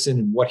medicine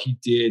and what he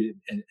did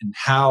and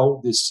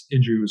how this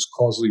injury was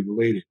causally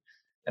related.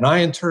 And I,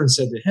 in turn,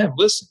 said to him,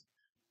 listen,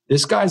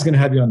 this guy's going to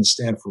have you on the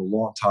stand for a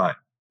long time.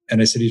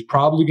 And I said, he's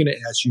probably going to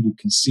ask you to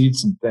concede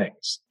some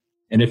things.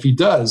 And if he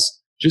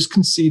does, just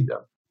concede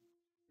them.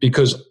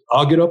 Because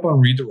I'll get up on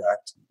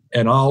redirect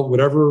and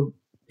whatever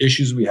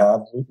issues we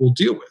have, we'll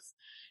deal with.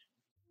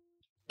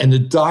 And the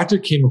doctor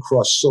came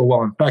across so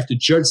well. In fact, the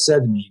judge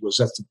said to me, he goes,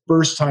 that's the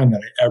first time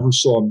that I ever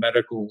saw a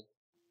medical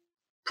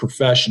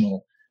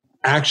professional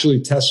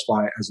actually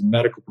testify as a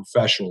medical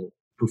professional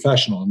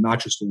and not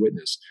just a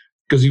witness.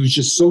 Because he was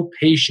just so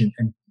patient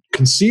and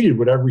conceded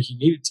whatever he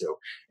needed to.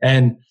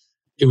 And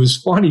it was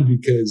funny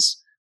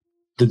because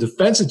the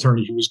defense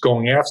attorney who was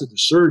going after the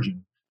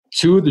surgeon,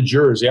 two of the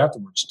jurors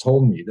afterwards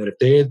told me that if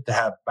they had to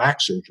have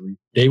back surgery,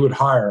 they would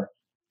hire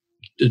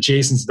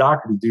Jason's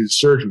doctor to do the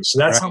surgery. So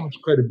that's how much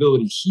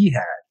credibility he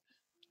had.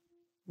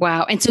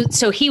 Wow. And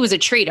so he was a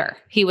treater.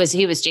 He was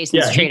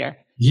Jason's treater.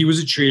 He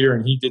was a treater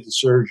and he did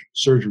the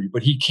surgery,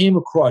 but he came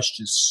across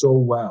just so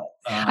well.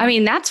 I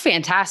mean, that's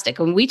fantastic.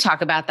 And we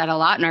talk about that a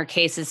lot in our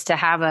cases, to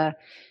have a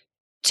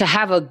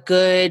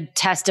good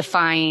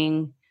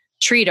testifying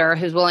treater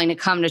who's willing to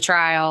come to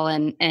trial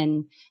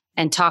and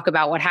talk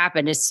about what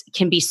happened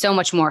can be so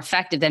much more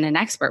effective than an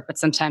expert. But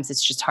sometimes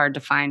it's just hard to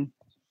find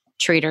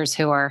treaters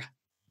who are,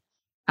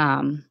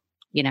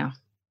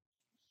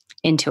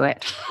 into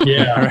it.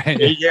 Yeah.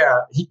 Right. Yeah.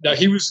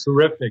 He was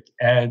terrific.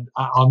 And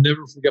I'll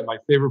never forget, my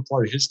favorite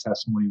part of his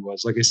testimony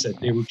was, like I said,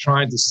 they were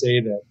trying to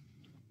say that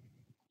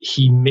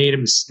he made a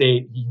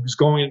mistake. He was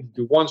going to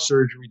do one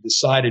surgery,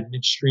 decided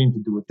midstream to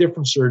do a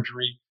different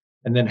surgery,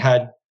 and then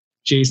had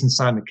Jason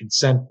sign the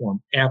consent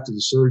form after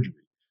the surgery.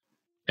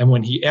 And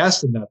when he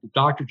asked him that, the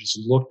doctor just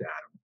looked at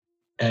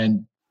him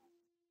and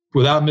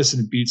without missing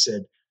a beat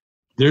said,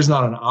 there's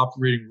not an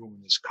operating room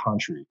in this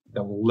country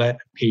that will let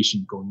a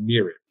patient go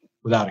near it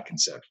without a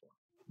consent form.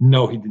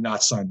 No, he did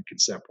not sign the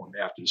consent form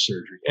after the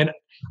surgery. And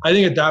I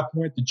think at that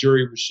point, the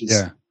jury was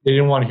just, they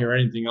didn't want to hear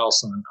anything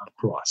else on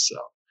cross. So.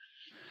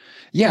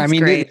 Yeah, That's I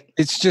mean, great.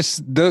 it's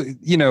just,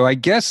 I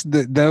guess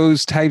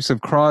those types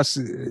of cross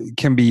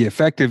can be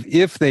effective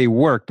if they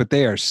work, but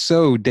they are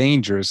so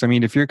dangerous. I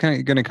mean, if you're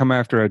going to come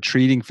after a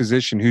treating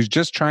physician who's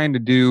just trying to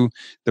do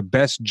the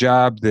best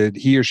job that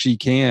he or she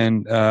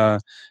can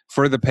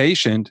for the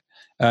patient,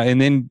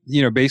 and then,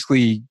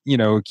 basically,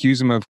 accuse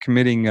them of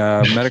committing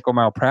medical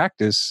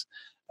malpractice,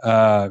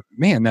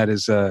 man,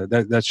 that's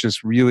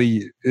just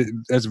really,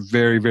 that's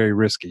very, very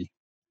risky.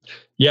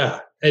 Yeah.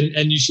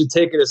 And you should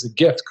take it as a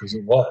gift because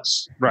it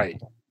was.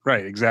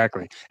 Right,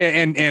 exactly.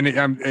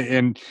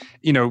 And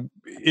you know,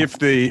 if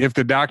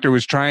the doctor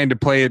was trying to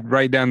play it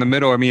right down the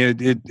middle, I mean,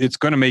 it's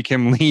going to make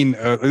him lean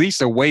at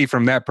least away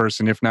from that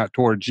person, if not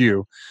towards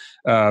you,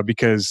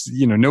 because,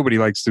 you know, nobody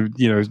likes to,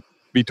 you know,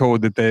 be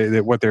told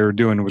that what they were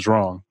doing was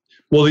wrong.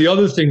 Well, the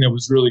other thing that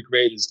was really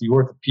great is the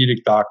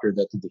orthopedic doctor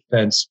that the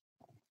defense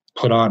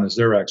put on as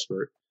their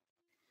expert.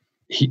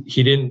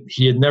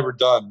 He had never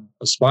done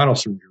a spinal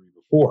surgery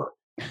before.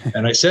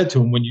 And I said to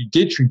him, when you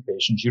did treat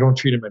patients, you don't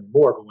treat them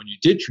anymore, but when you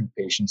did treat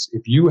patients,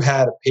 if you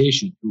had a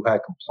patient who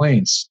had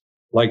complaints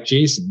like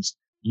Jason's,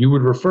 you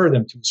would refer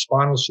them to a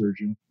spinal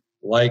surgeon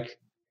like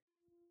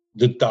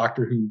the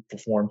doctor who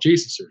performed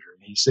Jason's surgery.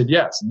 And he said,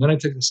 yes. And then I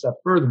took it a step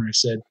further and I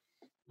said,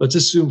 let's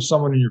assume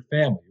someone in your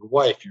family, your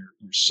wife, your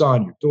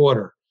son, your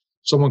daughter,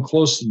 someone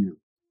close to you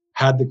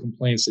had the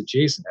complaints that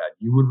Jason had.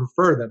 You would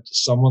refer them to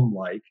someone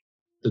like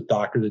the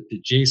doctor that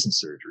did Jason's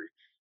surgery.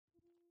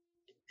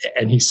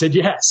 And he said,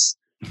 yes.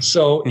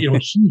 So, you know,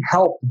 he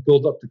helped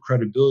build up the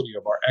credibility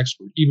of our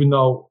expert, even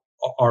though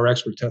our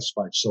expert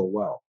testified so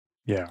well.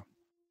 Yeah.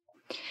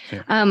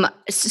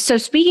 So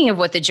speaking of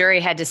what the jury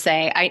had to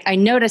say, I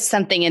noticed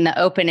something in the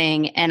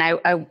opening, and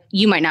I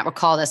you might not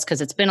recall this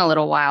because it's been a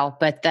little while,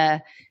 but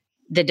the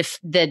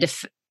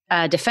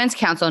defense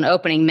counsel in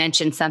opening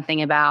mentioned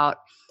something about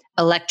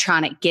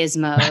electronic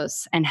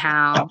gizmos and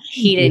how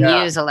he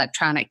didn't use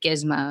electronic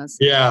gizmos.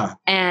 Yeah.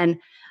 And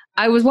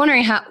I was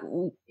wondering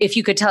if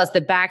you could tell us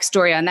the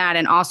backstory on that,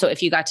 and also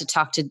if you got to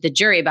talk to the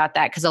jury about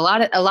that, because a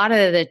lot of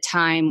the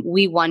time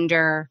we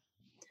wonder.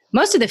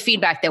 Most of the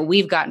feedback that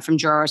we've gotten from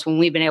jurors when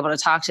we've been able to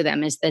talk to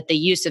them is that the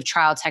use of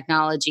trial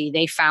technology,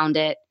 they found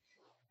it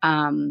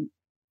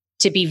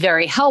to be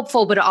very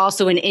helpful, but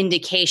also an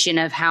indication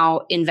of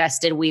how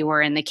invested we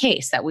were in the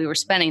case, that we were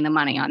spending the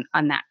money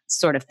on that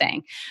sort of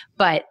thing.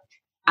 But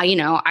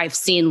I've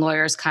seen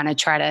lawyers kind of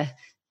try to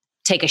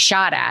take a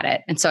shot at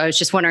it. And so I was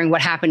just wondering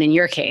what happened in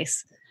your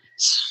case.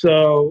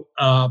 So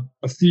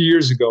a few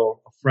years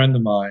ago, a friend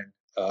of mine,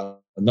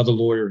 another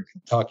lawyer in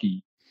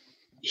Kentucky,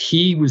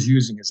 he was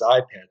using his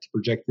iPad to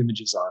project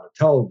images on a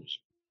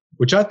television,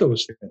 which I thought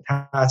was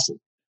fantastic.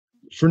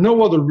 For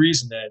no other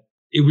reason than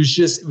it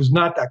was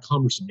not that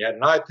cumbersome. You had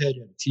an iPad,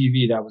 you had a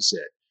TV, that was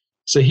it.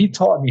 So he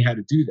taught me how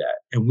to do that.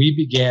 And we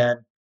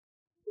began,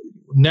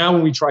 now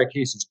when we try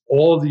cases,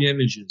 all of the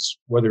images,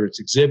 whether it's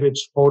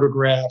exhibits,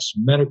 photographs,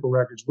 medical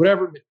records,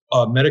 whatever,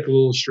 medical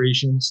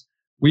illustrations,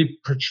 we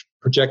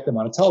project them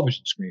on a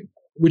television screen,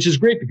 which is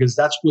great because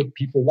that's what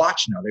people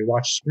watch now. They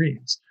watch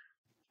screens.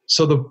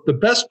 So the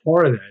best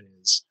part of that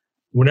is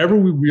whenever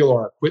we wheel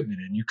our equipment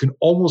in, you can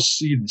almost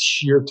see the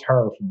sheer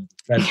terror from the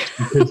defendants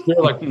because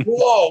they're like,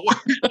 whoa.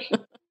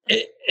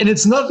 And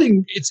it's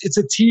nothing, it's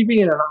a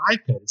TV and an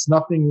iPad. It's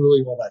nothing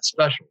really all that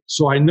special.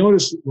 So I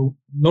noticed that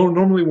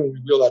normally when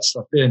we wheel that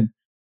stuff in,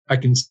 I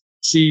can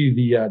see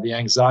the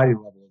anxiety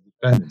level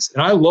of defendants.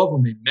 And I love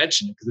when they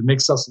mention it because it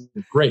makes us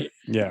look great.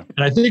 Yeah.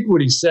 And I think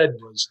what he said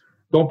was,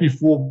 don't be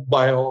fooled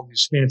by all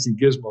these fancy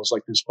gizmos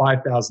like this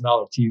 $5,000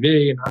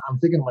 TV. And I'm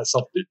thinking to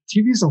myself,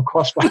 TVs don't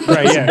cost $5,000.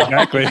 Right, yeah,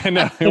 exactly.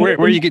 Where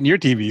are you getting your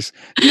TVs?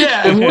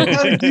 Yeah, and what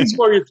kind of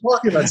gizmo are you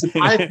talking about? It's an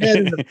iPad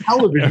and a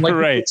television. Like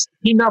right. It's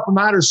came out from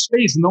outer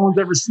space and no one's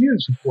ever seen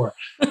this before.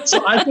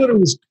 So I thought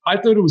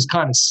it was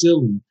kind of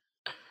silly.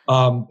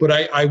 But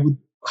I would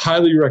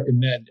highly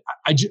recommend.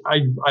 I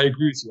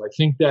agree with you. I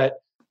think that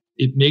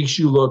it makes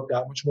you look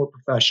that much more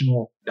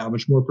professional, that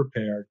much more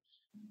prepared.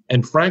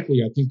 And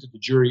frankly, I think that the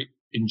jury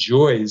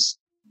enjoys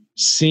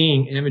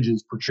seeing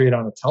images portrayed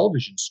on a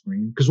television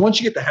screen because once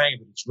you get the hang of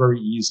it, it's very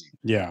easy.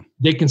 Yeah.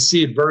 They can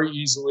see it very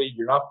easily.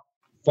 You're not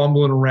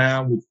fumbling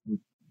around with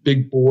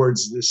big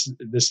boards, this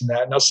and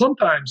that. Now,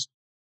 sometimes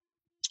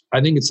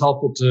I think it's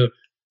helpful to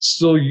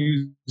still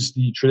use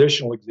the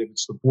traditional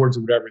exhibits, the boards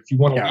or whatever, if you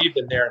want to leave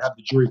them there and have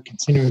the jury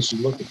continuously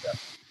look at them.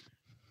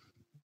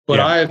 But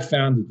I have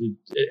found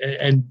that,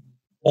 and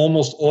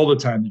almost all the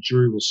time, the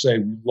jury will say,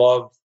 we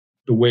love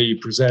the way you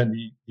present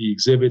the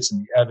exhibits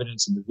and the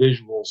evidence and the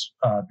visuals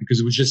because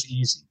it was just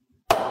easy.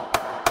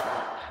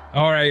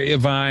 All right,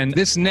 Yvonne,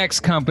 this next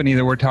company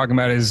that we're talking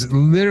about is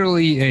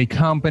literally a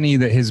company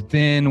that has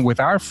been with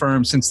our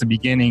firm since the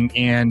beginning,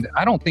 and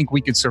I don't think we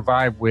could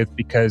survive with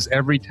because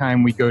every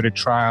time we go to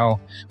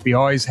trial, we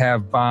always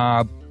have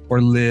Bob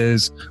or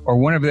Liz or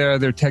one of the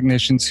other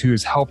technicians who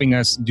is helping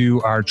us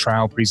do our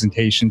trial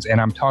presentations.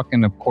 And I'm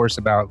talking, of course,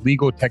 about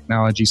Legal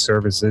Technology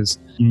Services.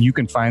 And you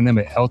can find them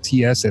at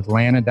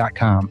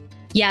ltsatlanta.com.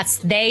 Yes,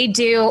 they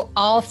do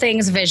all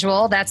things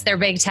visual. That's their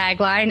big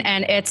tagline.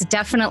 And it's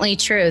definitely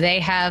true. They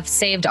have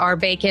saved our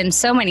bacon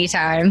so many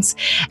times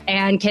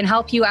and can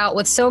help you out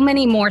with so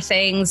many more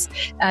things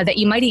that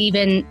you might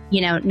even,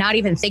 not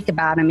even think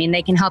about. I mean,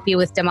 they can help you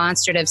with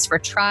demonstratives for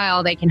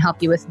trial. They can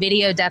help you with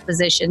video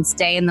depositions,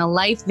 day in the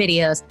life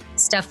videos,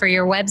 stuff for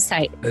your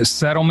website.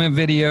 Settlement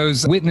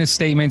videos, witness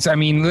statements. I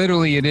mean,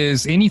 literally it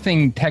is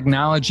anything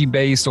technology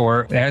based,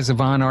 or as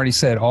Yvonne already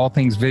said, all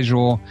things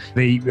visual.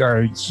 They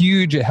are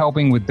huge at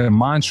helping with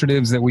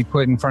demonstratives that we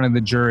put in front of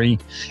the jury.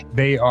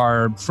 They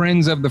are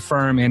friends of the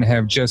firm and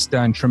have just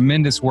done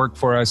tremendous work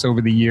for us over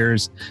the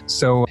years.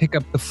 So pick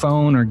up the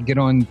phone or get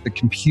on the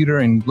computer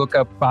and look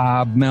up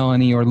Bob,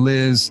 Melanie, or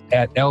Liz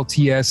at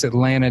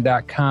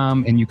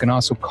ltsatlanta.com. And you can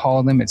also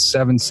call them at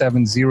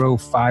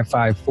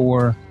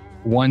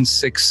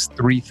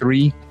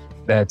 770-554-1633.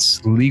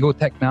 That's Legal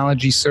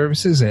Technology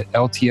Services at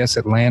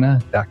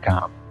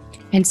ltsatlanta.com.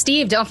 And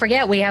Steve, don't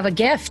forget, we have a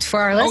gift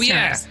for our listeners. Oh,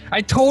 yeah. I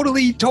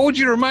totally told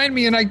you to remind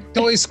me and I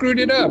totally screwed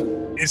it up.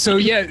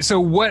 So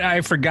what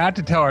I forgot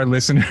to tell our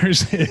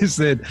listeners is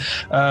that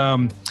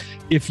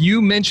if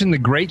you mention the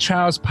Great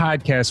Trials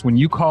podcast when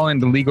you call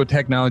into Legal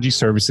Technology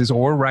Services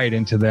or write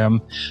into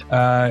them,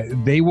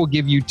 they will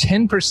give you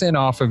 10%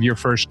 off of your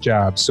first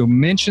job. So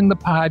mention the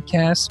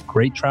podcast,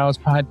 Great Trials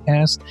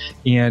podcast,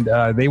 and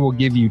they will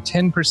give you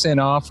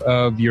 10% off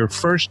of your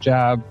first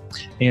job.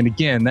 And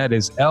again, that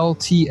is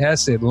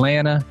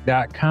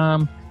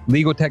ltsatlanta.com.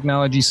 Legal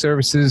Technology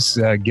Services,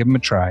 give them a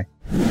try.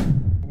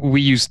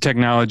 We use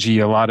technology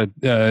a lot of,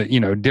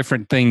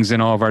 different things in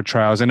all of our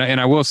trials. And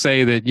I will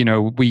say that,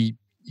 we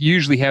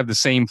usually have the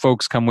same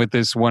folks come with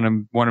us,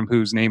 one of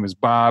whose name is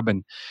Bob.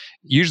 And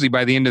usually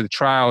by the end of the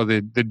trial,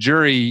 the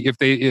jury, if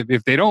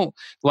they don't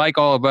like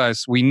all of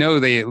us, we know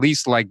they at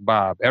least like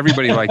Bob.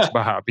 Everybody likes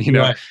Bob,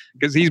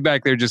 because he's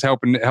back there just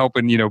helping,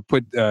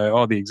 put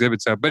all the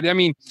exhibits up. But I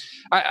mean,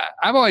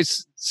 I've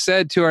always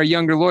said to our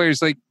younger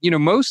lawyers, like,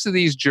 most of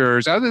these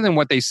jurors, other than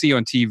what they see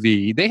on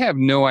TV, they have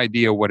no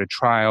idea what a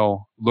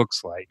trial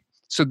looks like.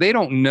 So they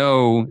don't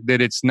know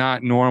that it's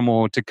not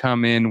normal to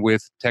come in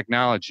with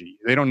technology.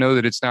 They don't know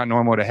that it's not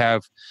normal to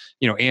have,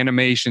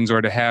 animations or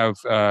to have,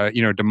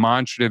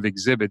 demonstrative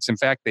exhibits. In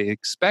fact, they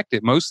expect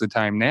it most of the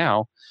time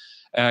now.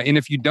 And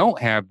if you don't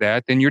have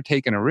that, then you're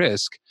taking a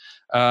risk.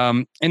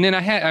 And then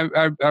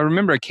I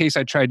remember a case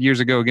I tried years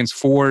ago against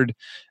Ford,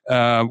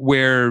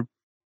 where,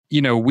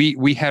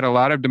 we had a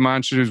lot of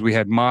demonstratives, we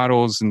had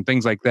models and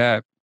things like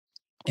that.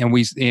 And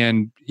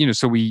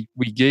so we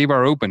gave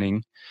our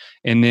opening,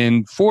 and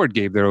then Ford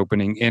gave their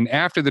opening. And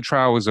after the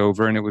trial was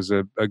over and it was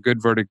a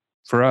good verdict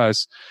for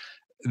us,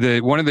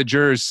 one of the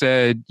jurors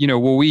said,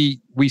 well, we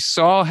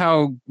saw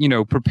how,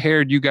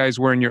 prepared you guys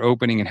were in your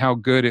opening and how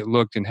good it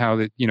looked and how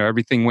that,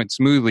 everything went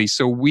smoothly.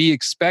 So we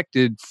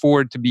expected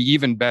Ford to be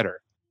even better.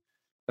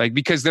 Like,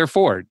 because they're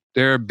Ford,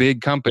 they're a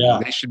big company.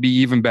 Yeah. They should be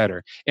even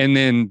better. And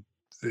then,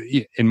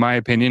 in my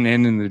opinion,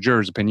 and in the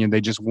juror's opinion,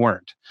 they just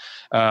weren't.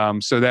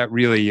 So that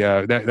really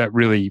that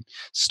really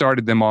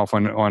started them off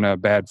on a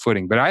bad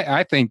footing. But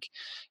I think,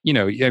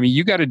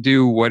 you got to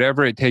do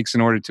whatever it takes in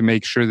order to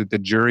make sure that the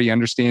jury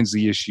understands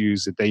the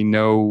issues, that they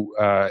know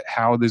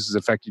how this has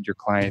affected your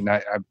client.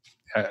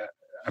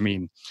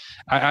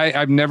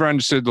 I've never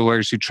understood the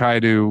lawyers who try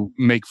to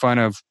make fun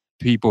of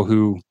people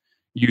who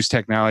use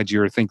technology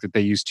or think that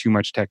they use too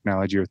much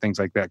technology or things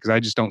like that, because I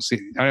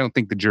don't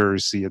think the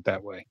jurors see it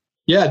that way.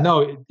 Yeah,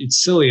 no, it's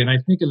silly. And I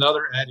think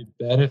another added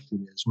benefit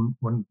is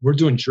when we're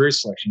doing jury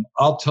selection,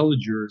 I'll tell the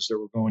jurors that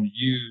we're going to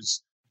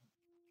use,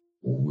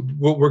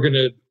 what we're going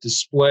to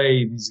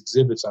display these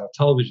exhibits on a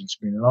television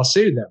screen. And I'll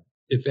say to them,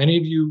 if any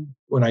of you,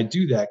 when I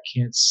do that,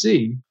 can't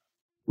see,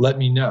 let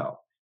me know.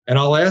 And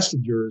I'll ask the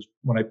jurors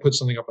when I put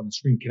something up on the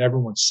screen, can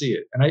everyone see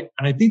it? And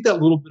I think that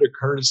little bit of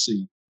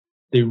courtesy,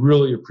 they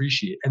really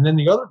appreciate. And then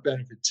the other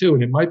benefit too,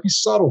 and it might be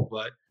subtle,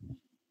 but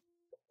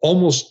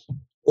almost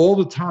all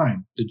the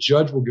time, the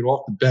judge will get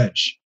off the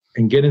bench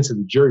and get into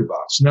the jury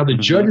box. So now the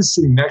judge is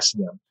sitting next to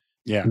them,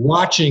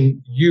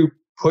 watching you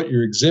put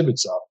your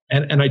exhibits up.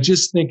 And I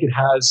just think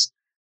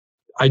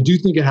I do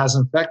think it has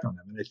an effect on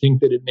them. And I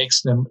think that it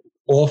makes them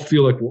all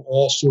feel like we're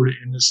all sort of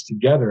in this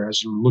together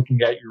as you're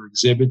looking at your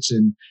exhibits.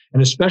 And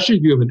especially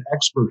if you have an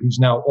expert who's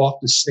now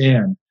off the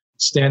stand,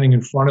 standing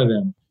in front of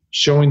them,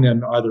 showing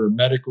them either a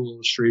medical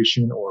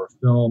illustration or a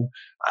film.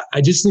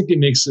 I just think it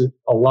makes it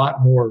a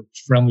lot more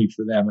friendly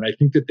for them. And I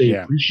think that they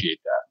appreciate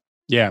that.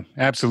 Yeah,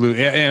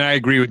 absolutely. And I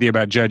agree with you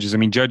about judges. I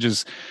mean,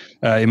 judges,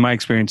 in my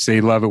experience,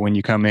 they love it when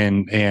you come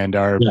in and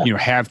are,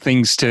 have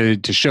things to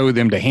show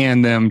them, to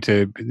hand them,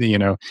 to,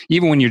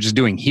 even when you're just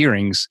doing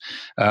hearings,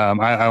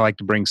 I like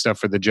to bring stuff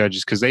for the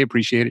judges because they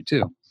appreciate it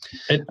too.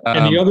 And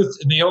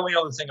the only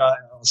other thing I'll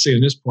say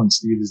on this point,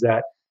 Steve, is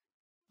that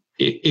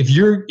if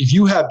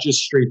you have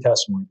just straight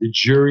testimony, the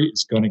jury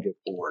is going to get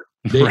bored.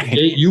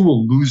 You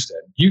will lose them.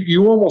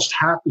 You almost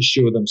have to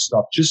show them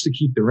stuff just to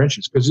keep their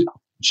interest, because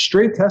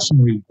straight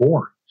testimony is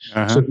boring.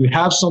 So if you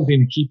have something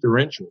to keep their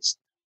interest,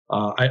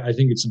 I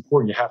think it's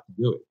important. You have to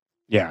do it.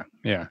 Yeah.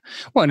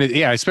 Well,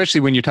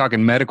 especially when you're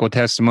talking medical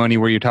testimony,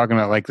 where you're talking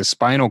about like the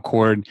spinal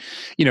cord.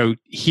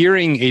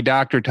 Hearing a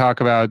doctor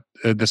talk about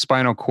the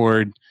spinal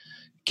cord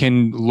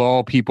can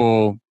lull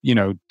people,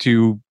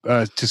 to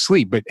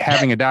sleep. But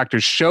having a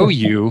doctor show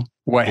you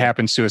what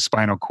happens to a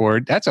spinal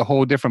cord, that's a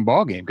whole different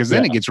ballgame, because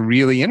then it gets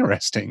really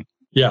interesting.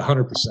 Yeah,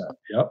 100%.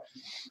 Yep.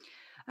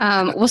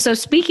 Well, so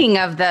speaking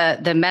of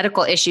the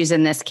medical issues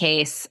in this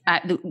case,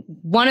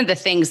 one of the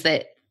things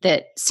that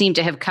seem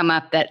to have come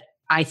up that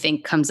I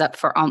think comes up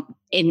for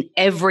in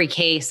every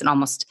case and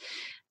almost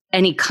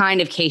any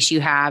kind of case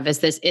you have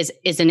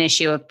is an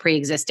issue of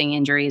pre-existing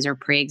injuries or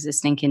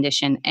pre-existing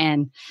condition.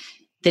 And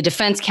the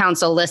defense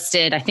counsel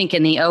listed, I think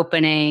in the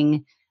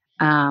opening,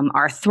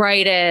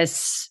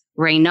 arthritis,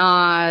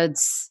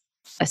 Raynaud's,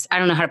 I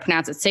don't know how to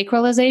pronounce it,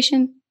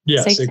 sacralization?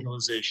 Yeah,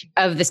 sacralization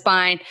of the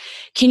spine.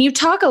 Can you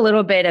talk a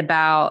little bit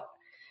about,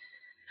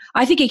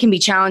 I think it can be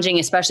challenging,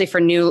 especially for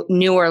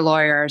newer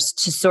lawyers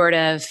to sort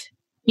of,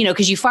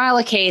 because you file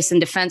a case and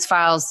defense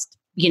files,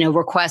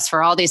 requests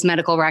for all these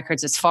medical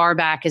records as far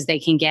back as they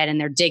can get, and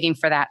they're digging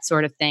for that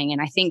sort of thing.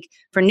 And I think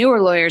for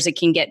newer lawyers, it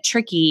can get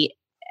tricky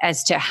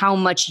as to how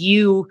much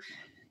you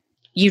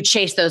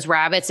chase those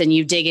rabbits and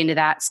you dig into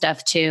that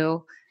stuff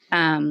too.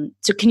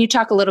 So can you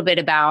talk a little bit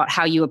about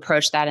how you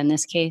approach that in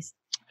this case?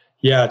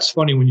 Yeah, it's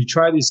funny. When you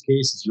try these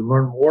cases, you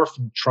learn more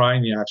from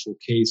trying the actual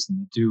case than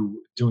you do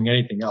doing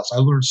anything else. I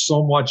learned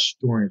so much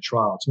during a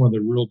trial. It's one of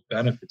the real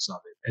benefits of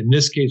it. And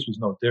this case was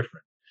no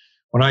different.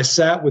 When I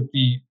sat with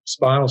the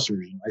spinal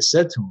surgeon, I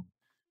said to him,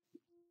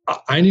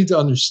 I need to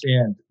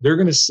understand, they're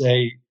going to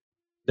say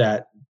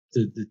that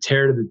the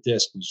tear to the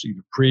disc was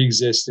either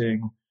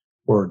pre-existing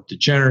or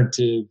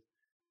degenerative.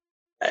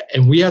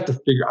 And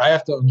I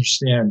have to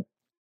understand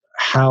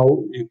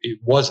how it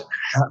wasn't.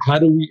 How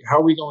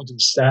are we going to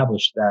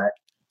establish that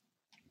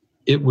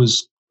it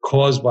was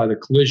caused by the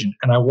collision?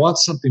 And I want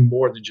something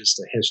more than just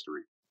a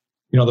history.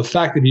 The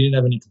fact that he didn't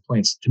have any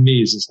complaints to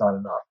me is just not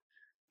enough.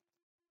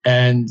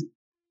 And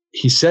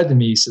he said to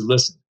me,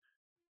 listen,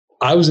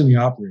 I was in the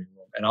operating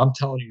room and I'm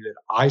telling you that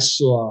I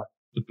saw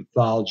the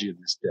pathology of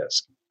this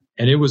disc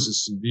and it was a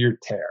severe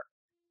tear.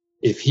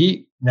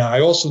 Now I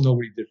also know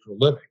what he did for a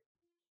living.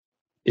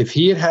 If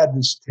he had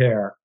this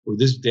tear or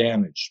this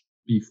damage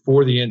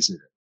before the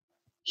incident,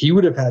 he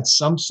would have had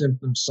some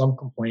symptoms, some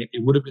complaint.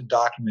 It would have been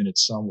documented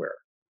somewhere.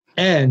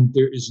 And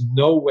there is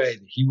no way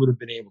that he would have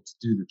been able to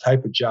do the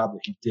type of job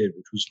that he did,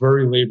 which was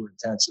very labor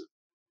intensive,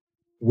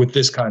 with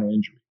this kind of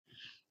injury.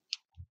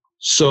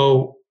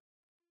 So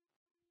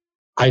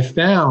I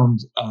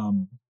found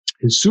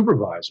his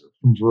supervisor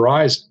from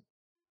Verizon,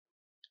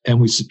 and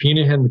we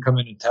subpoenaed him to come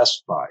in and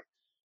testify.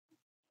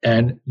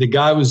 And the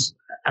guy was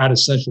out of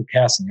Central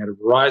Casting, had a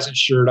Verizon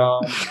shirt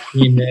on,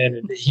 came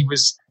in,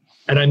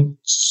 and I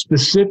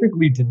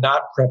specifically did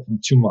not prep him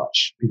too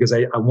much because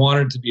I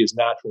wanted it to be as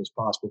natural as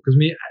possible. Because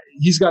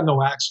he's got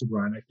no axe to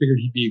grind. I figured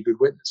he'd be a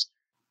good witness.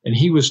 And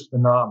he was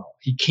phenomenal.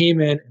 He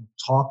came in and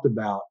talked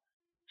about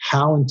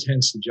how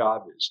intense the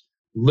job is.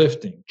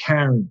 Lifting,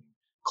 carrying,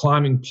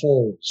 climbing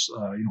poles,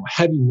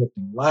 heavy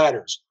lifting,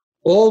 ladders,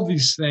 all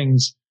these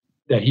things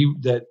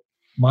that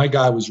my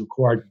guy was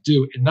required to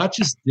do, and not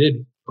just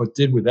did, but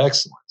did with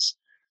excellence.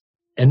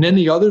 And then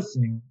the other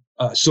thing,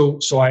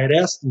 so I had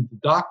asked the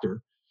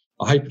doctor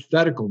a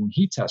hypothetical when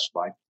he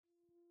testified,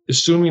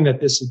 assuming that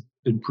this had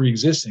been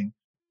pre-existing,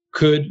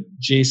 could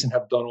Jason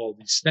have done all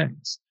these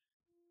things?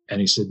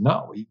 And he said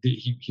no,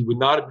 he would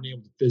not have been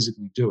able to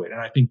physically do it. And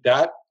I think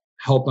that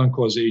helped on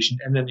causation.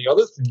 And then the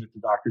other thing that the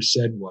doctor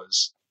said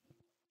was,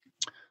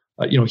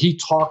 he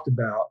talked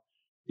about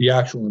the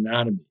actual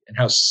anatomy and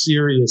how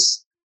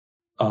serious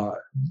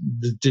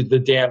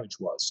the damage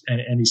was.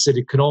 And he said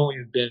it could only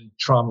have been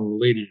trauma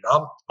related.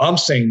 And I'm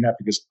saying that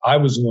because I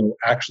was the one who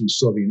actually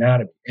saw the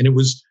anatomy. And it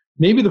was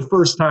maybe the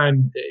first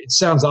time, it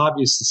sounds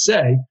obvious to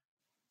say,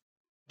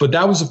 but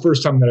that was the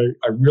first time that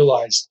I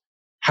realized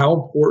how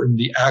important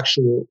the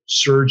actual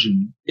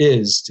surgeon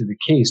is to the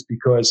case,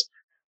 because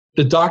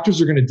the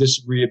doctors are going to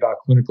disagree about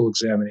clinical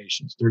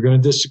examinations. They're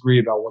going to disagree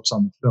about what's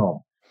on the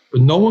film.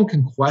 But no one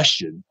can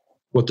question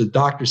what the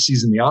doctor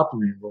sees in the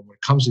operating room when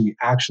it comes to the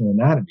actual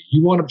anatomy.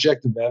 You want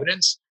objective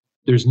evidence?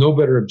 There's no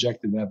better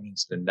objective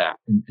evidence than that.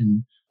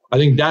 And I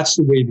think that's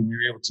the way that we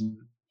were able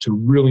to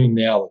really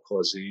nail the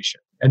causation.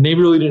 And they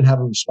really didn't have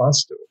a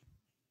response to it.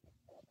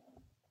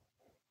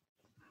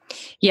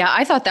 Yeah,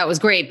 I thought that was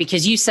great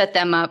because you set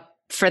them up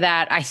for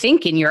that. I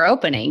think in your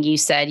opening, you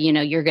said,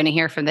 you're going to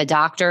hear from the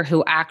doctor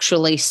who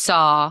actually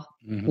saw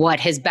what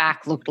his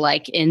back looked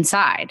like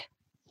inside.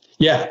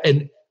 Yeah.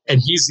 And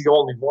he's the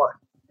only one.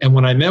 And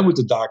when I met with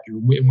the doctor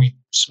and we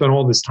spent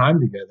all this time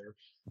together,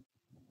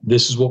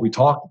 this is what we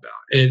talked about.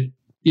 And,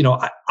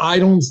 I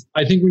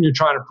think when you're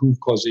trying to prove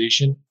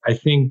causation, I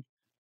think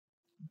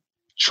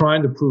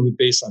trying to prove it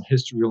based on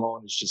history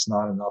alone is just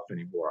not enough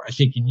anymore. I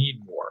think you need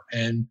more.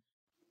 And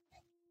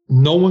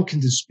no one can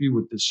dispute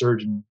what the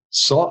surgeon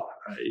saw.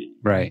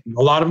 Right.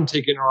 A lot of them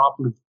take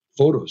intraoperative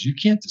photos. You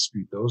can't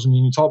dispute those. I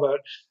mean, you talk about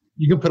it,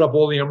 you can put up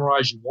all the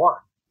MRIs you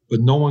want,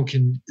 but no one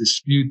can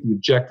dispute the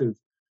objective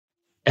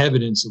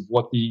evidence of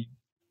what the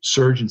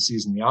surgeon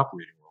sees in the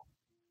operating room.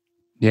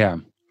 Yeah.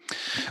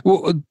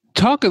 Well,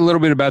 talk a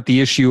little bit about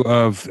the issue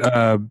of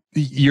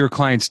your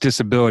client's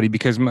disability,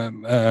 because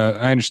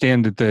I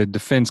understand that the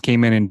defense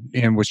came in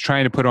and was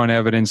trying to put on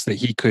evidence that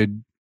he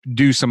could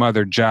do some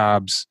other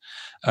jobs,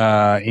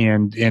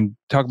 and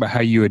talk about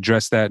how you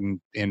addressed that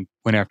and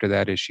went after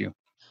that issue.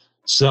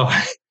 So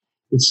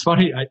it's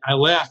funny. I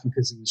laugh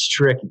because it was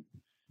tricky.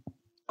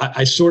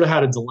 I sort of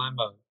had a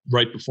dilemma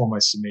right before my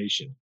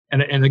summation.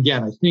 And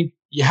again, I think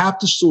you have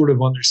to sort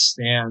of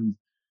understand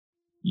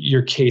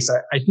your case.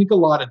 I think a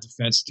lot of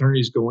defense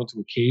attorneys go into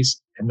a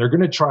case and they're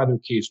going to try their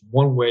case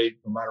one way,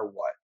 no matter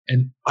what.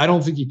 And I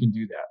don't think you can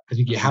do that. I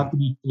think you have to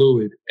be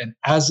fluid. And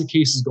as the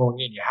case is going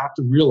in, you have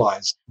to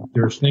realize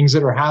there are things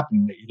that are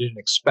happening that you didn't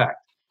expect.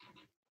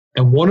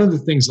 And one of the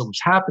things that was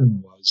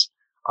happening was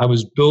I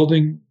was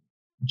building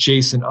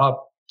Jason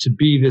up to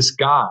be this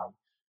guy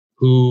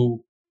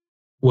who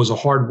was a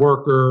hard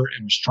worker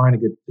and was trying to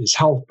get his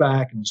health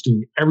back and was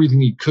doing everything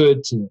he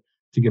could to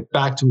get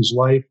back to his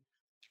life.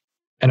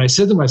 And I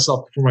said to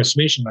myself before my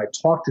summation, I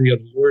talked to the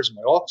other lawyers in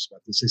my office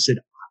about this. I said,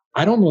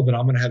 I don't know that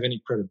I'm going to have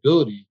any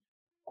credibility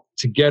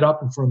to get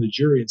up in front of the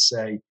jury and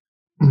say,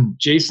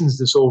 Jason's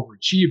this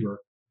overachiever,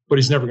 but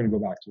he's never going to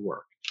go back to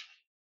work.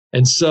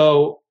 And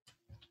so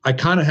I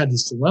kind of had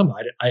this dilemma.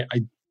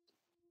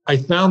 I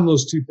found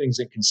those two things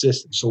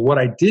inconsistent. So what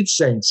I did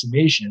say in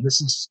summation, and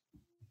this is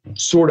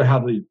sort of how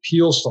the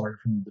appeal started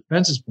from the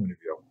defense's point of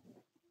view,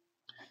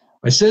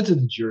 I said to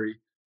the jury,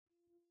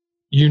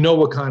 you know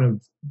what kind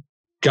of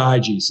guy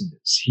Jason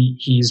is.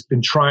 He's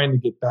been trying to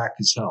get back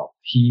his health.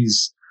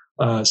 He's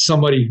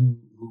somebody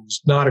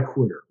who's not a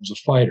quitter, who's a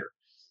fighter.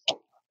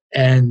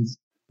 And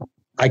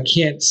I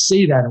can't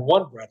say that in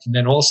one breath and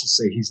then also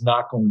say he's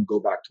not going to go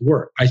back to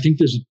work. I think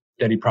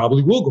that he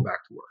probably will go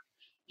back to work.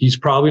 He's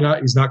not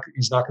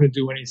going to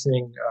do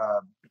anything,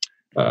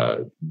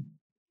 a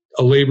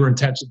labor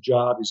intensive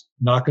job. He's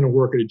not going to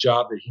work at a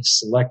job that he's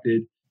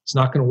selected. He's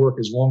not going to work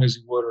as long as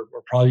he would, or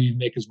probably even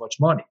make as much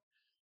money.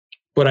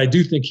 But I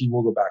do think he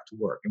will go back to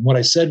work. And what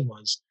I said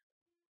was,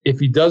 if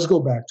he does go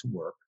back to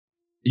work,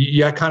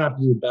 you kind of have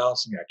to do a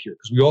balancing act here,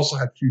 because we also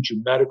have future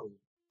medical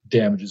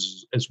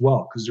damages as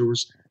well, because there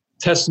was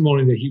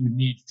testimony that he would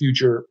need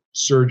future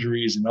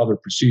surgeries and other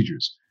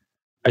procedures.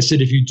 I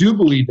said, if you do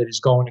believe that he's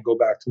going to go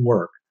back to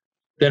work,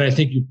 then I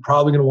think you're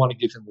probably going to want to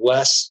give him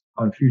less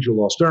on future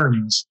lost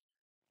earnings.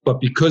 But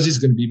because he's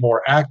going to be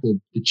more active,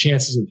 the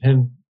chances of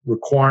him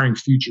requiring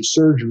future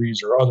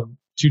surgeries or other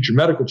future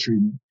medical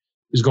treatment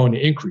is going to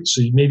increase. So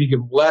you maybe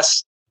give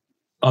less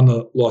on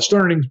the lost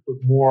earnings, but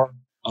more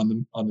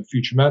on the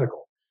future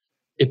medical.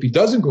 If he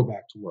doesn't go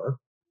back to work,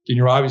 then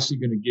you're obviously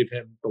going to give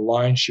him the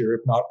lion's share,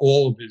 if not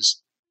all of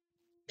his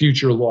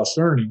future lost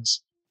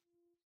earnings.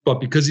 But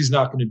because he's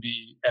not going to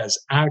be as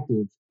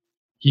active,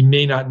 he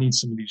may not need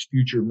some of these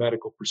future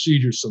medical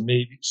procedures. So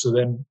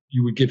then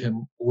you would give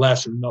him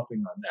less or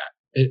nothing on that.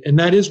 And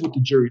that is what the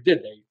jury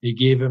did. They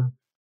gave him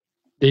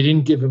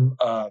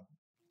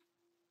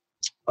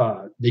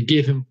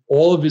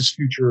all of his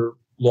future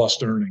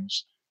lost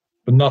earnings,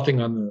 but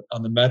nothing on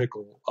the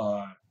medical,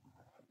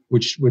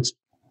 which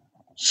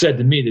said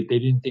to me that they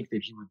didn't think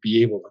that he would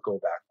be able to go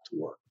back to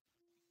work.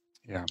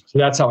 Yeah. So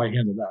that's how I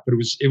handled that. But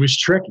it was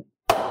tricky.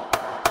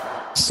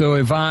 So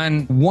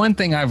Yvonne, one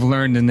thing I've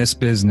learned in this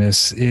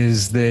business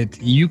is that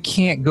you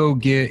can't go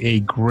get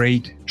a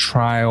great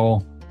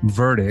trial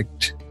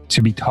verdict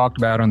to be talked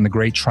about on the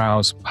Great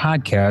Trials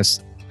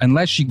podcast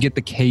unless you get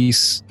the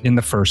case in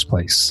the first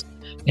place.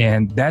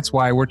 And that's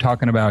why we're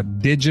talking about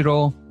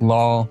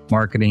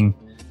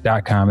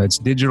digitallawmarketing.com. It's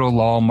Digital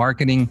Law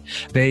Marketing.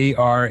 They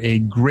are a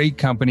great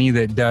company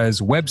that does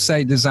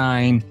website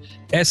design,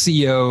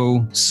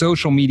 SEO,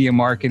 social media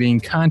marketing,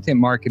 content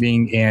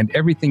marketing, and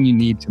everything you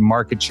need to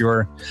market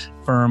your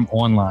firm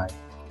online.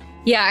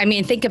 Yeah, I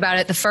mean, think about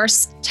it. The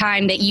first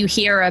time that you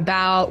hear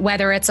about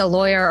whether it's a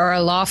lawyer or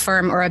a law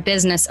firm or a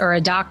business or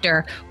a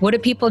doctor, what do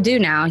people do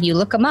now? You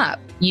look them up.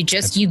 You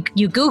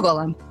Google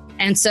them.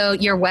 And so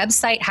your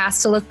website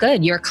has to look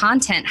good. Your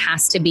content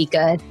has to be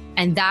good.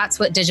 And that's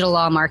what digital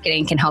law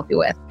marketing can help you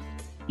with.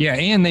 Yeah,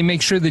 and they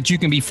make sure that you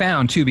can be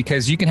found too,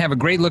 because you can have a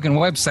great looking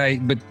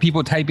website, but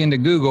people type into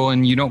Google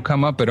and you don't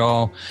come up at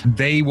all.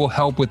 They will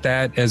help with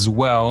that as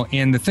well.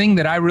 And the thing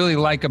that I really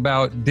like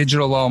about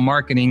digital law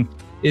marketing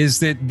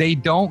is that they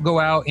don't go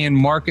out and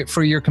market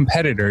for your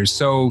competitors.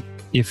 So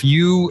if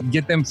you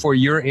get them for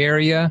your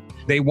area,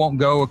 they won't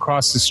go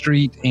across the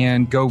street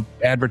and go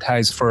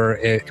advertise for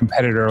a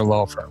competitor or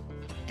law firm.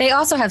 They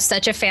also have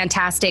such a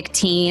fantastic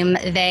team.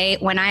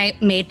 When I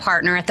made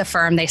partner at the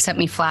firm, they sent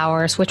me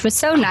flowers, which was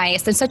so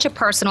nice and such a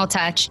personal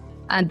touch.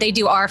 They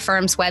do our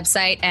firm's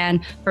website, and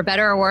for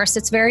better or worse,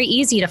 it's very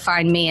easy to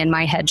find me in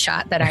my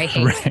headshot that I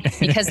hate right.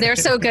 because they're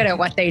so good at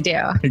what they do.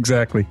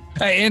 Exactly.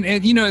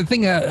 And you know,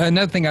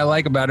 another thing I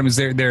like about them is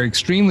they're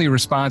extremely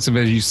responsive,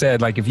 as you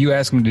said. Like if you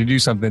ask them to do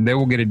something, they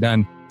will get it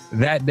done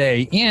that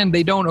day, and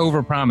they don't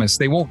overpromise.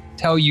 They won't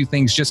tell you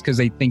things just because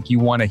they think you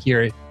want to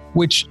hear it,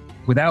 which,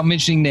 without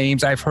mentioning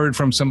names, I've heard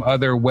from some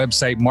other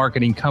website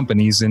marketing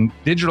companies, and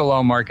digital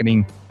law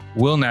marketing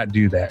will not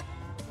do that.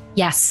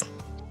 Yes,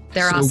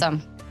 they're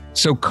awesome.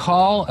 So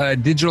call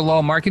Digital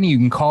Law Marketing. You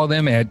can call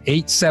them at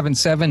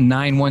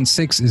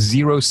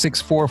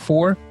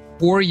 877-916-0644,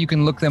 or you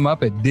can look them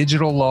up at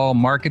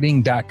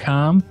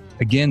digitallawmarketing.com.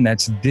 Again,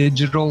 that's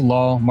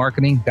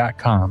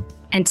digitallawmarketing.com.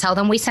 And tell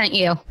them we sent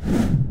you.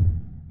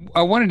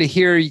 I wanted to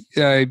hear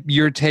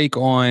your take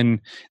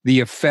on the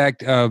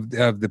effect of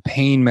the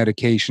pain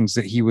medications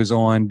that he was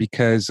on,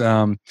 because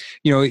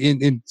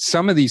in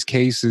some of these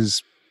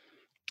cases,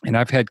 and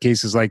I've had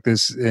cases like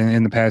this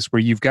in the past,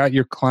 where you've got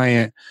your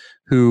client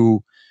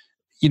who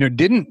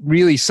didn't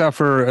really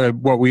suffer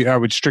I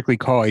would strictly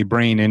call a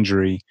brain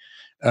injury,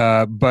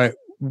 but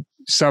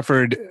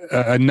suffered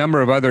a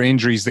number of other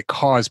injuries that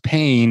cause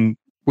pain,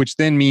 which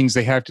then means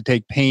they have to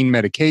take pain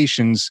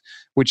medications,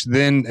 which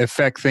then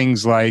affect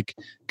things like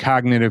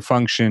cognitive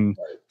function,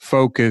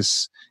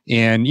 focus,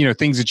 and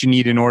things that you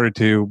need in order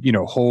to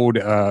hold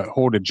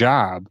a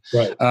job.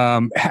 Right.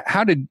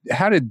 How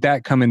did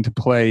that come into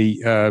play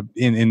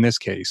in this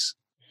case?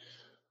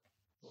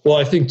 Well,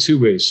 I think two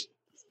ways.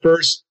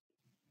 First,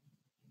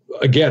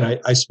 again,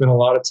 I spent a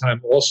lot of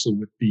time also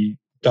with the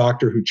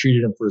doctor who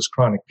treated him for his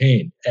chronic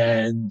pain.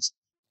 And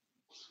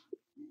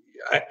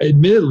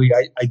admittedly,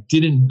 I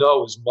didn't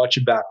know as much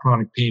about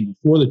chronic pain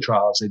before the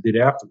trial as I did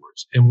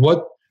afterwards. And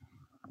what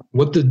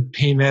the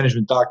pain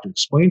management doctor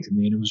explained to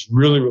me, and it was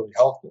really, really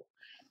helpful.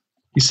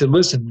 He said,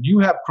 listen, when you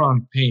have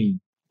chronic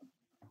pain,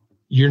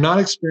 you're not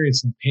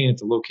experiencing pain at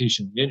the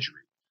location of the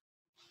injury.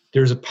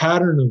 There's a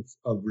pattern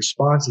of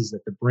responses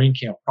that the brain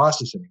can't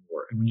process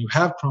anymore. And when you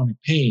have chronic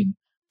pain,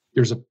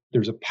 there's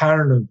a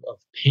pattern of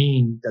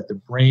pain that the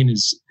brain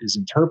is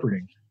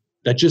interpreting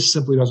that just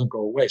simply doesn't go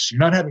away. So you're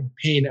not having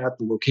pain at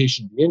the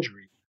location of the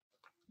injury.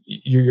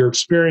 You're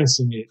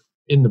experiencing it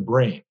in the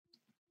brain.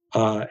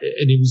 And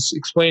he was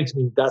explaining to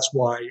me that's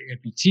why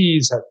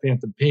amputees have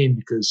phantom pain,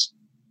 because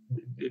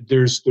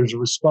there's a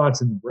response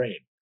in the brain.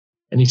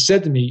 And he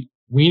said to me,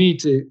 we need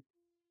to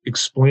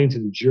explain to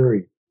the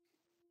jury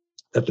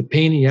that the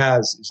pain he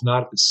has is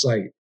not at the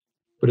site,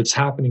 but it's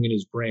happening in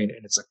his brain,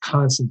 and it's a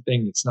constant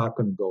thing that's not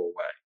going to go away.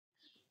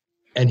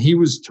 And he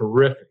was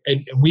terrific.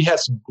 And we had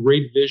some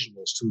great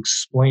visuals to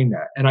explain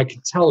that. And I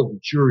could tell the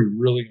jury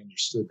really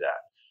understood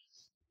that.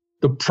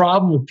 The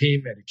problem with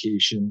pain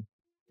medication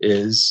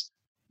is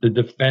the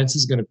defense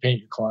is going to paint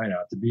your client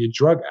out to be a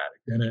drug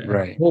addict and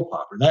a pill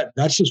popper.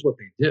 That's just what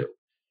they do.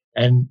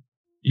 And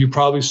you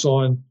probably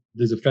saw in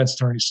the defense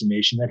attorney's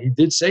summation that he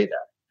did say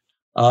that.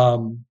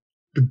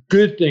 The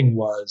good thing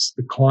was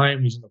the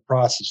client was in the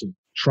process of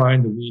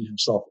trying to wean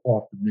himself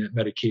off the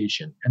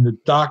medication. And the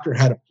doctor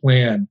had a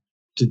plan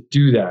to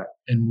do that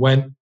and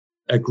went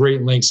at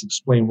great lengths to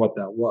explain what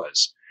that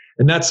was.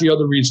 And that's the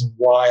other reason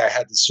why I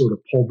had to sort of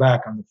pull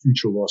back on the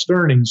future lost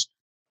earnings,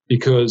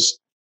 because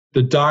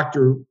the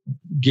doctor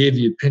gave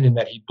the opinion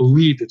that he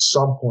believed at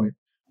some point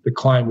the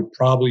client would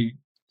probably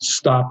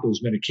stop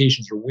those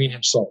medications or wean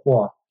himself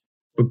off,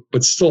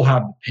 but still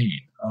have the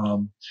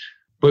pain.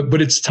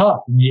 But it's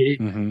tough.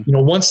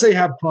 Once they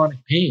have chronic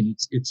pain,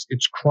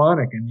 it's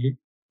chronic, and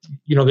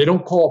they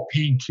don't call it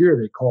pain cure;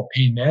 they call it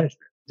pain management.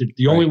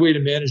 The only way to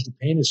manage the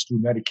pain is through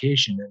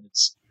medication, and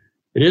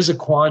it is a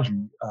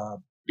quandary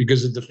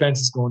because the defense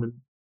is going to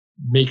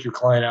make your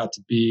client out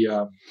to be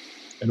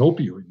an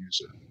opioid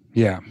user.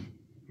 Yeah.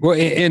 Well,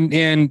 and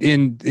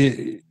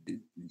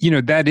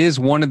that is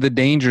one of the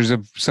dangers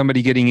of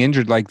somebody getting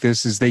injured like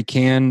this, is they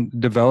can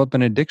develop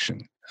an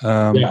addiction.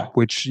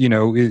 Which,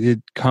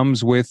 it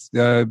comes with,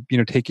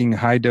 taking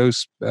high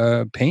dose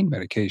pain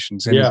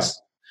medications. And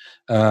it's,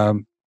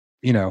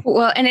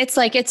 Well, and it's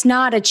like, it's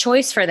not a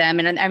choice for them.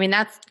 And I mean,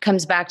 that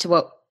comes back to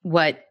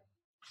what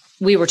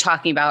we were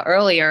talking about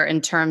earlier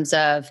in terms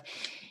of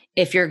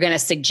if you're going to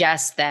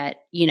suggest that,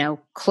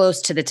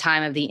 close to the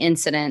time of the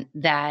incident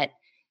that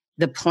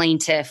the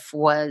plaintiff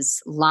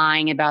was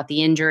lying about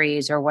the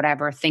injuries or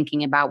whatever,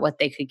 thinking about what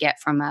they could get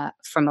from a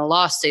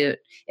lawsuit.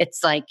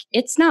 It's like,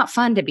 it's not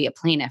fun to be a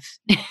plaintiff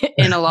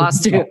in a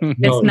lawsuit.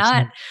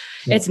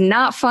 It's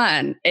not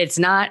fun. It's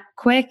not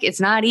quick.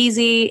 It's not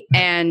easy.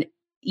 And,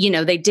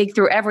 they dig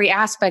through every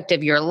aspect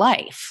of your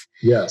life.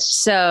 Yes.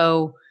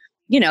 So,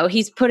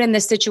 he's put in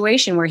this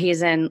situation where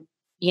he's in,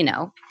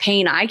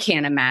 pain I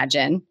can't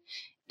imagine.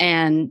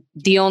 And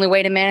the only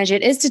way to manage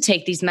it is to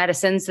take these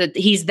medicines that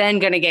he's then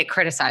going to get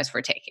criticized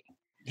for taking.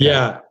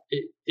 Yeah,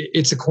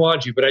 it's a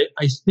quandary. But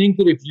I think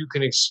that if you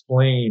can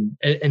explain,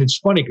 and it's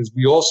funny because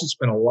we also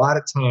spent a lot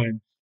of time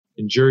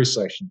in jury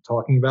selection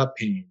talking about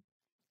pain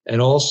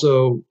and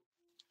also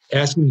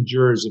asking the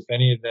jurors if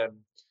any of them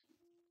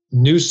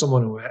knew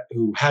someone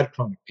who had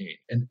chronic pain.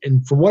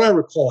 And from what I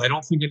recall, I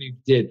don't think any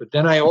did. But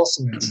then I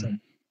also asked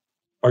them,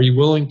 are you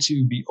willing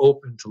to be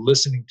open to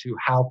listening to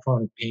how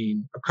chronic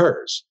pain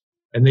occurs?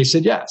 And they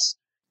said yes.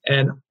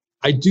 And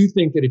I do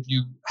think that if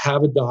you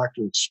have a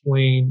doctor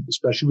explain,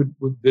 especially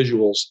with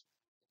visuals,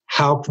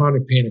 how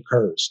chronic pain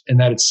occurs and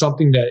that it's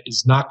something that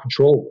is not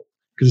controllable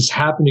because it's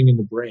happening in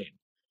the brain,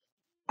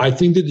 I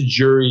think that the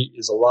jury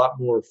is a lot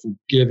more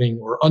forgiving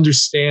or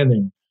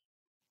understanding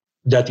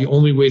that the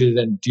only way to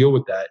then deal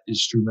with that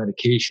is through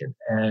medication.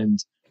 And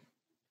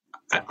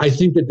I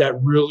think that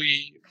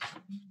really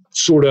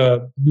sort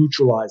of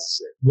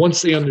neutralizes it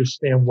once they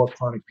understand what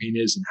chronic pain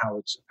is and how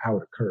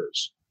it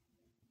occurs.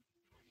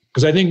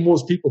 Because I think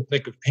most people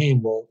think of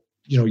pain, well,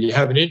 you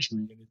have an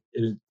injury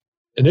and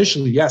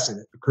initially, yes, it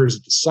occurs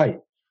at the site,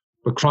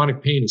 but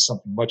chronic pain is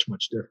something much,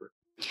 much different.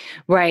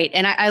 Right.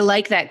 And I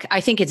like that.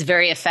 I think it's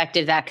very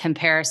effective, that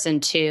comparison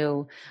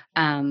to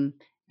an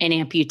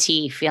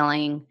amputee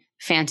feeling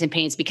phantom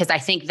pains, because I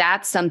think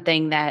that's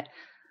something that,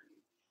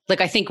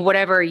 like, I think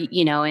whatever,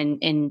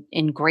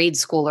 in grade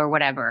school or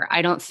whatever,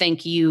 I don't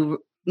think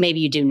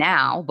maybe you do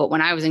now, but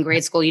when I was in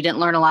grade school, you didn't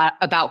learn a lot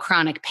about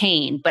chronic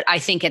pain. But I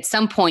think at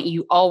some point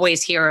you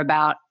always hear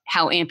about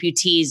how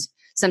amputees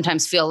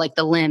sometimes feel like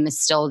the limb is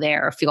still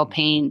there or feel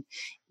pain,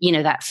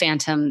 that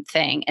phantom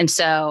thing. And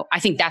so I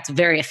think that's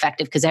very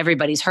effective because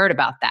everybody's heard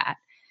about that,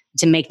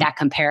 to make that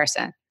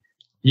comparison.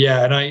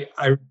 Yeah. And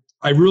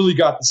I really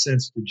got the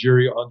sense the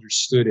jury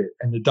understood it,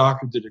 and the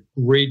doctor did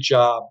a great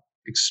job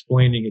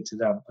explaining it to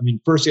them. I mean,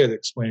 first he had to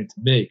explain it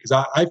to me because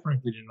I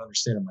frankly didn't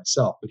understand it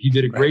myself, but he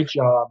did a great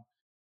job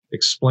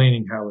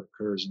explaining how it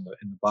occurs in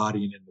the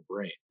body and in the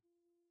brain.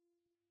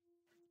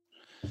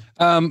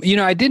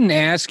 I didn't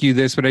ask you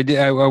this, but I did.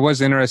 I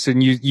was interested.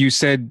 And you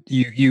said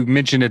you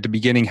mentioned at the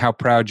beginning how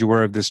proud you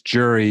were of this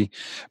jury,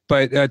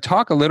 but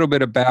talk a little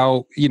bit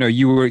about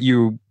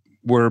you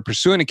were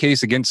pursuing a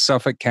case against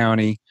Suffolk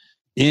County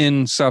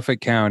in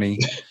Suffolk County.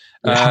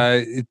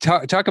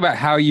 Talk about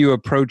how you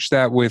approached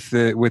that with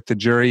the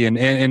jury,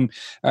 and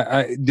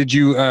did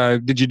you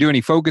do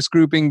any focus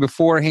grouping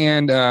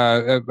beforehand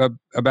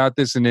about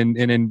this, and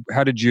then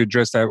how did you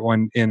address that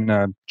one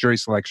in jury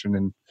selection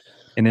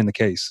and in the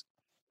case?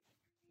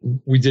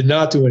 We did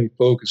not do any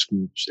focus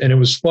groups. And it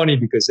was funny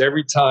because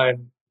every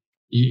time,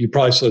 you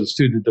probably saw this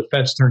too, the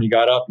defense attorney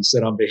got up, he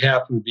said, on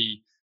behalf of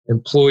the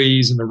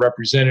employees and the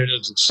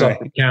representatives of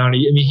Suffolk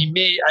County. I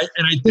mean,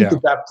 I think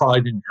that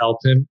probably didn't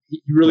help him.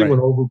 He really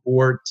went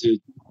overboard to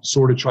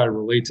sort of try to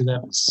relate to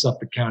them as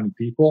Suffolk County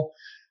people.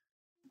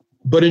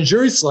 But in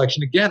jury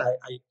selection, again,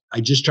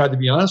 I just tried to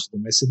be honest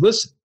with them. I said,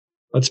 listen,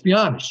 let's be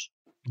honest.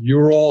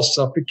 You're all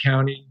Suffolk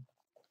County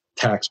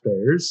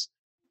taxpayers.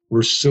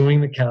 We're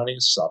suing the county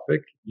of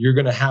Suffolk. You're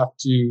going to have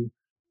to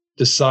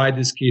decide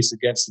this case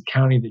against the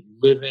county that you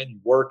live in, you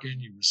work in,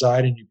 you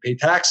reside in, you pay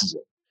taxes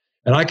in.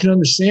 And I can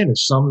understand if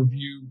some of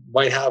you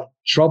might have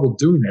trouble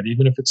doing that,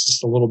 even if it's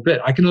just a little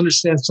bit. I can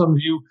understand some of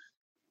you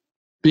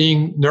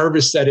being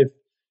nervous that if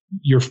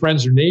your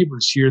friends or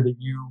neighbors hear that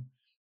you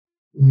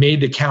made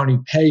the county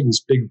pay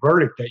this big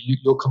verdict, that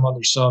you'll come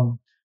under some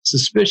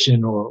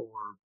suspicion or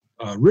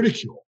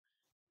ridicule.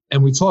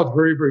 And we talked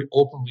very, very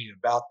openly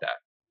about that.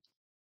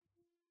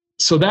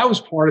 So that was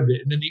part of it.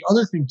 And then the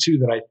other thing, too,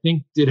 that I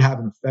think did have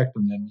an effect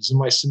on them is in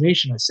my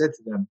summation, I said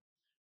to them,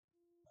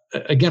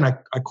 again,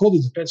 I called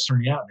the defense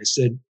attorney out and I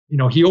said,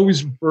 he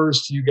always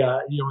refers to you guys,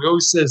 he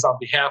always says on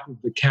behalf of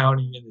the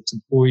county and its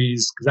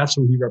employees, because that's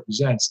who he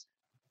represents.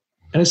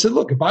 And I said,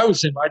 look, if I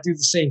was him, I'd do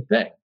the same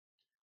thing.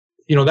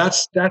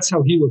 That's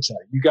how he looks at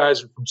it. You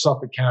guys are from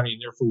Suffolk County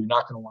and therefore you're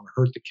not going to want to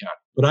hurt the county.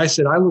 But I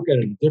said, I look at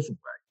it a different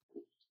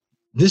way.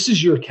 This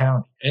is your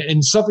county.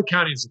 And Suffolk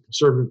County is a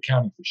conservative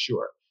county for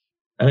sure.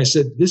 And I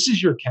said, this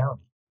is your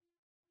county.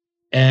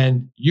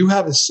 And you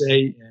have a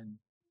say in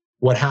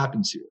what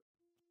happens here.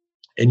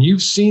 And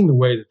you've seen the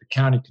way that the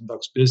county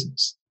conducts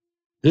business.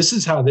 This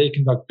is how they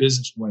conduct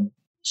business when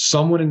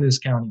someone in this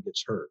county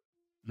gets hurt.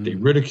 Mm-hmm. They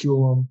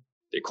ridicule them.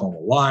 They call him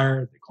a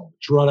liar. They call him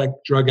a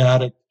drug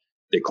addict.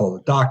 They call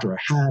the doctor a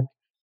hack.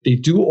 They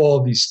do all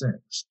of these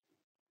things.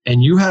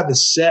 And you have a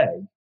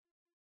say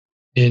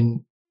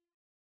in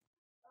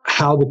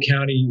how the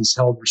county is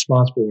held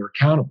responsible or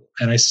accountable.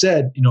 And I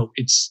said,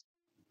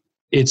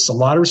 it's a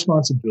lot of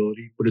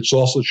responsibility, but it's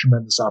also a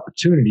tremendous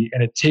opportunity.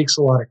 And it takes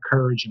a lot of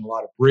courage and a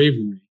lot of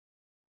bravery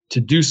to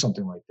do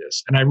something like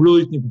this. And I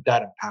really think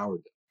that empowered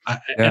them.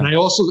 And I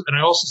also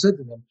said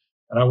to them,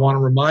 and I want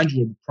to remind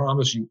you of the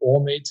promise you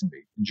all made to me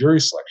in jury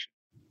selection.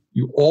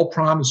 You all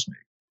promised me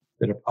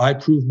that if I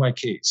proved my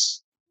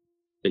case,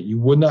 that you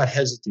would not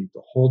hesitate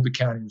to hold the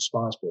county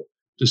responsible,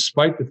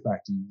 despite the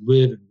fact that you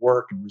live and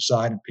work and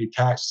reside and pay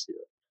taxes here.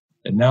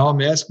 And now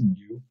I'm asking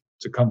you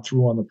to come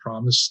through on the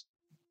promise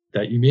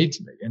that you made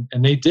to me.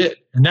 And they did.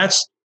 And that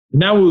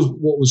was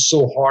what was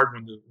so hard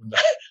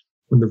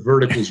when the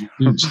verdict was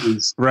reduced.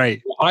 Is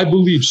right. I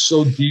believe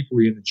so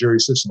deeply in the jury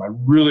system. I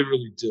really,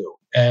 really do.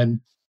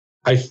 And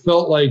I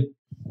felt like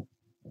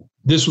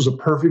this was a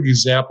perfect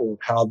example of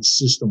how the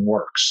system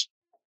works.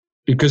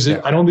 Because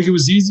I don't think it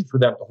was easy for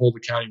them to hold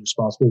the county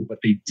responsible, but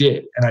they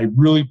did. And I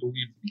really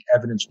believe the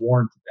evidence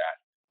warranted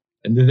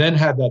that. And to then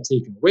have that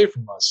taken away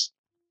from us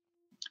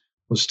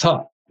was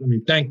tough. I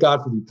mean, thank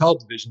God for the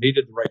appellate division. They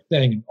did the right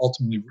thing and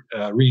ultimately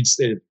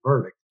reinstated the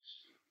verdict.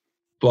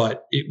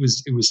 But it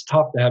was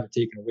tough to have it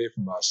taken away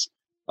from us,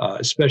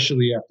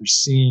 especially after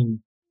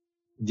seeing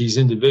these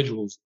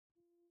individuals,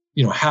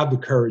 have the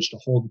courage to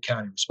hold the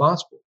county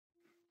responsible.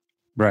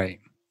 Right.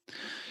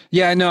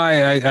 Yeah, no,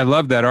 I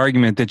love that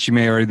argument that you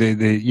made, or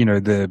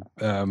the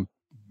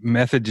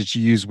method that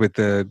you use with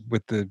the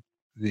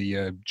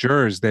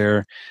jurors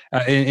there,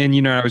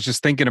 and I was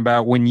just thinking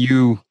about when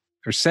you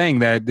are saying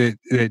that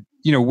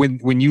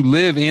when you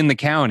live in the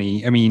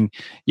county, I mean,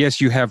 yes,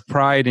 you have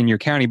pride in your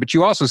county, but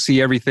you also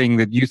see everything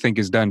that you think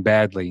is done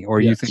badly or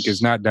you think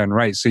is not done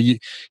right. So you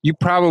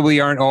probably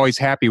aren't always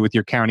happy with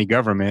your county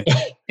government.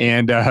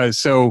 And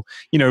so,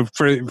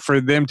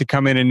 for them to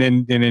come in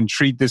and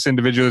treat this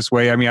individual this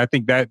way, I mean, I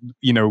think that,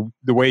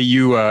 the way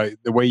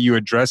you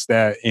addressed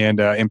that and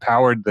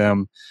empowered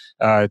them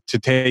to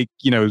take,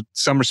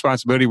 some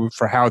responsibility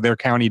for how their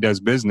county does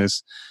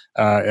business,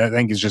 I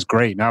think is just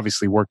great, and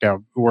obviously worked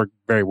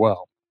very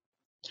well.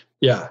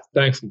 Yeah,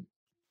 thanks.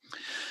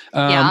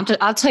 Yeah,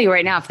 I'll tell you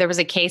right now, if there was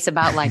a case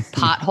about like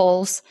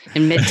potholes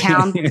in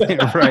Midtown,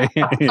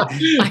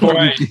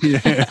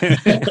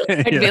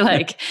 I'd be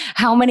like,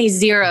 how many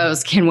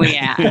zeros can we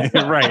add?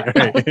 right,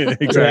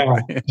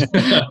 exactly.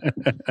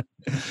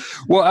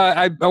 Well,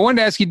 I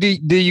wanted to ask you,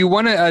 do you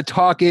want to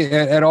talk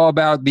at all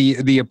about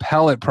the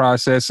appellate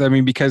process? I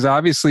mean, because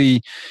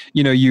obviously,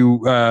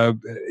 you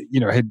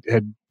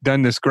had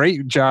done this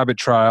great job at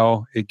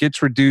trial. It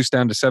gets reduced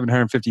down to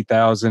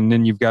 $750,000.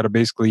 Then you've got to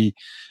basically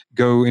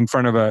go in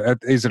front of a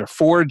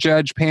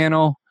 4-judge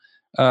panel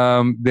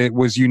that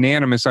was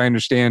unanimous, I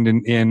understand,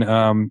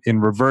 in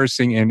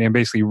reversing and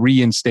basically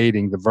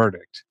reinstating the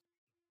verdict.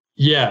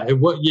 Yeah,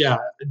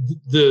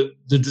 the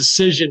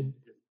decision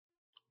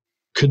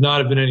could not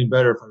have been any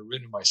better if I'd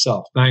written it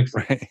myself,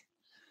 thankfully.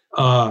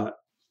 Right.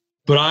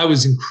 But I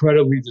was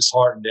incredibly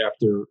disheartened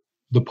after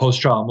the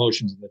post-trial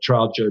motions and the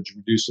trial judge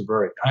reduced the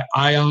verdict.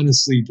 I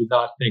honestly did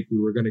not think we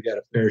were going to get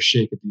a fair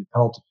shake at the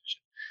appellate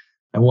division.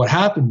 And what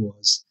happened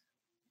was,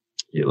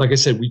 like I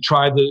said, we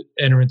tried to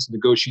enter into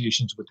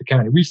negotiations with the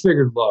county. We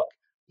figured, look,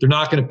 they're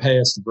not going to pay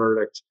us the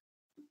verdict.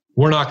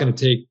 We're not going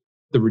to take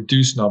the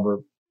reduced number.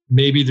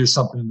 Maybe there's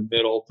something in the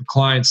middle. The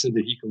client said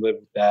that he could live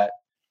with that.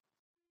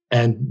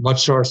 And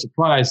much to our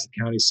surprise, the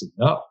county said,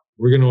 no,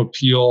 we're going to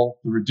appeal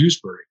the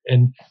reduced verdict.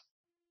 And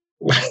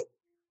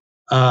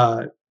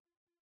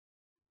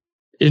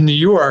in New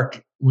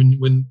York,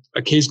 when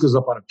a case goes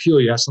up on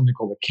appeal, you have something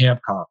called a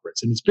camp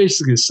conference. And it's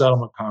basically a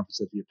settlement conference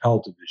at the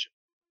appellate division.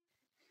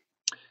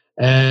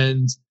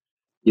 And,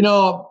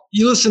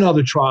 you listen to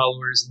other trial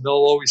lawyers and they'll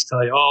always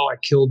tell you, oh, I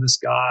killed this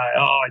guy.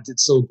 Oh, I did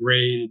so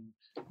great.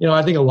 And,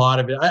 I think a lot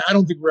of it, I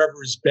don't think we're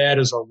ever as bad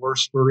as our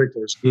worst verdict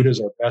or as good as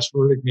our best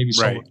verdict, maybe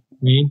somewhere in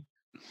between.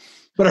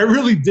 But I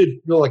really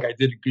did feel like I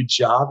did a good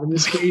job in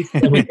this case.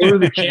 And we go to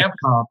the camp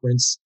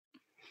conference,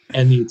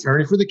 and the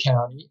attorney for the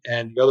county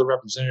and the other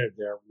representative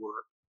there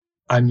were,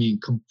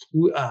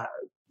 complete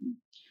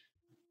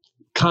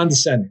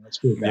condescending. Let's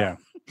put it that.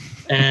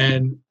 Yeah.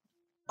 And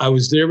I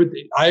was there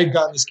I had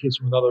gotten this case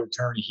from another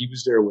attorney. He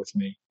was there with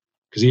me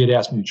because he had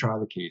asked me to try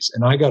the case.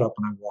 And I got up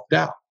and I walked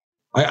out.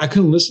 I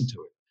couldn't listen to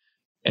it.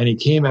 And he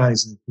came out and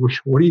he's like,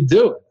 what are you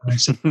doing? And I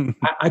said,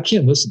 I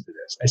can't listen to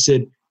this. I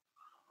said,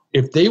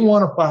 if they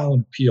want to file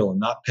an appeal and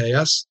not pay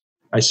us,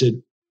 I said,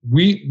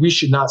 we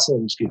should not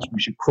settle this case.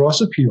 We should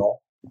cross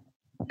appeal.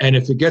 And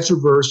if it gets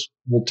reversed,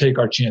 we'll take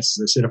our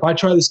chances. I said, if I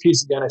try this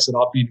case again, I said,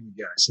 I'll beat him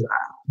again. I said,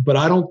 but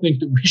I don't think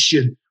that we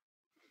should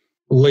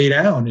lay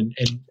down and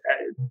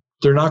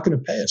they're not going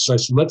to pay us. So I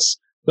said, let's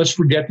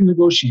forget the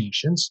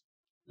negotiations.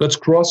 Let's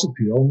cross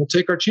appeal and we'll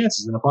take our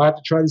chances. And if I have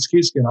to try this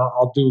case again,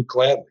 I'll do it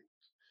gladly.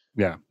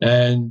 Yeah.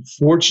 And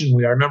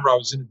fortunately, I remember I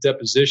was in a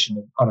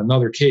deposition on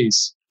another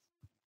case,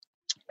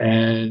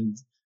 and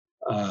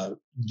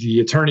the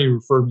attorney who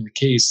referred me the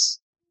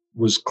case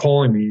was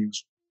calling me. He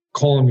was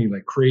calling me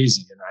like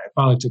crazy. And I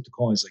finally took the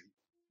call. And he's like,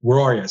 where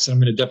are you? I said,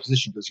 I'm in a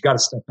deposition. He goes, you got to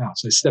step out.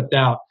 So I stepped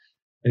out,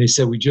 and he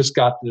said, we just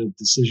got the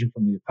decision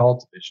from the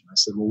appellate division. I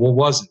said, well, what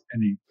was it?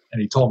 And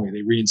he told me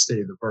they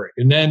reinstated the verdict.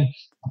 And then,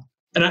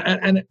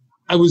 and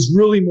I was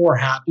really more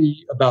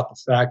happy about the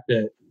fact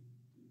that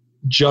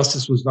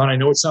justice was done. I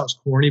know it sounds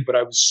corny, but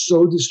I was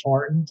so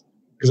disheartened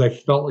because I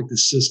felt like the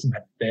system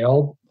had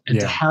failed. And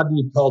to have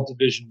the appellate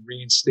division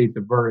reinstate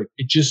the verdict,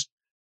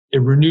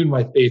 it renewed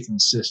my faith in the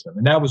system.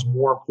 And that was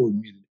more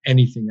important to me than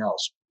anything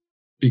else,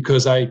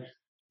 because I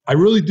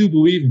really do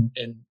believe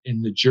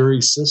in the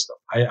jury system.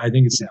 I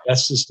think it's the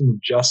best system of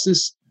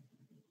justice.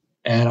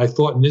 And I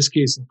thought in this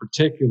case in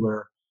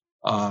particular,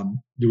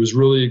 there was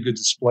really a good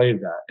display of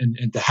that.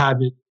 And to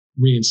have it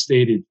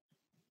reinstated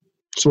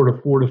sort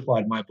of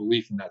fortified my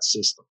belief in that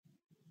system.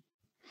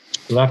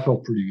 So that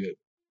felt pretty good.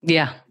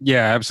 Yeah.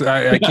 Yeah,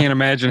 absolutely. I can't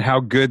imagine how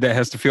good that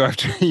has to feel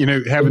after,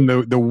 having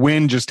the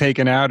wind just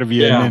taken out of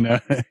you. Yeah. And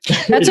then,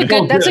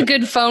 that's a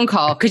good phone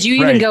call. Could you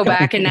even go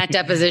back in that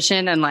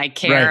deposition and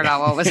care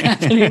about what was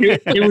happening?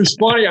 It was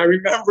funny. I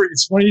remember,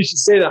 it's funny you should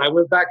say that. I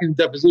went back in the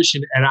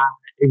deposition and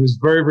it was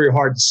very, very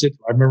hard to sit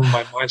through. I remember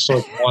my mind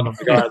started to wander. I'm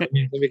like, all right, let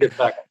me get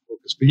back on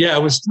focus. But yeah,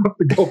 it was tough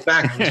to go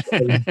back.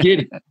 I was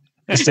giddy.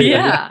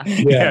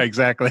 Yeah,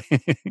 exactly.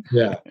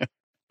 Yeah.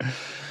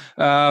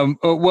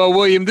 Well,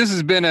 William, this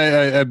has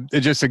been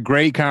just a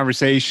great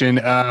conversation.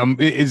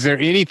 Is there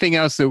anything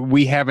else that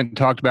we haven't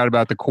talked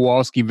about the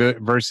Kowalsky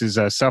versus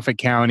Suffolk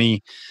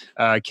County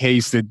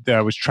case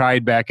that was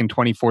tried back in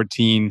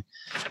 2014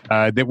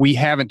 that we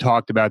haven't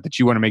talked about that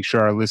you want to make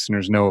sure our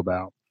listeners know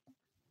about?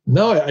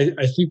 No,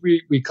 I think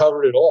we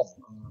covered it all.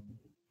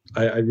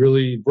 I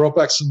really brought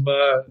back some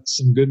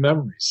good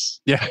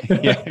memories. Yeah,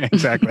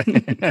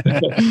 exactly.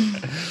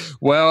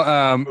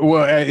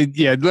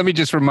 Yeah. Let me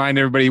just remind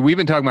everybody, we've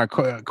been talking about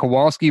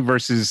Kowalsky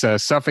versus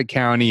Suffolk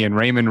County and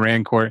Raymond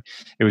Rancourt.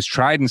 It was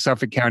tried in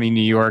Suffolk County, New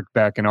York,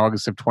 back in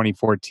August of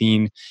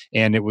 2014,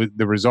 and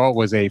the result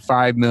was a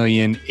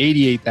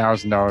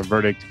 $5,088,000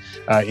 verdict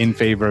in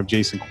favor of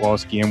Jason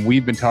Kowalsky. And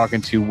we've been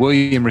talking to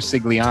William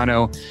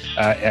Ricigliano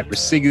at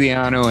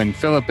Ricigliano and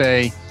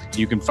Philippe.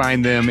 You can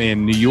find them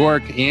in New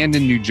York and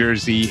in New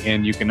Jersey,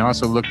 and you can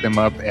also look them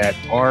up at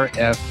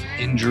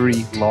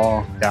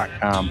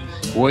rfinjurylaw.com.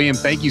 William,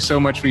 thank you so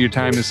much for your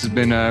time. This has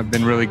been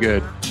really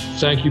good.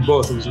 Thank you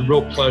both. It was a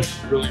real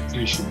pleasure. Really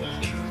appreciate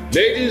it.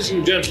 Ladies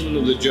and gentlemen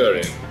of the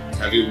jury,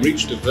 have you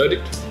reached a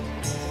verdict?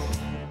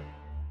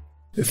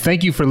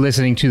 Thank you for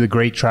listening to the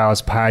Great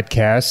Trials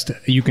Podcast.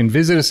 You can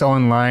visit us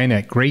online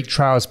at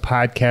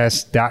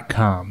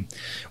greattrialspodcast.com.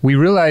 We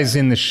realize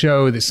in the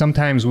show that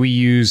sometimes we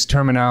use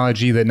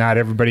terminology that not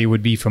everybody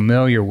would be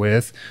familiar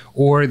with,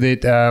 or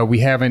that we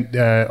haven't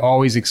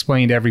always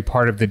explained every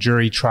part of the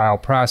jury trial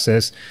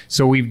process.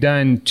 So we've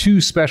done 2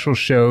 special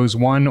shows,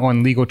 one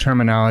on legal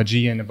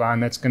terminology, and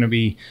Yvonne, that's going to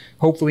be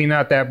hopefully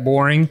not that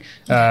boring.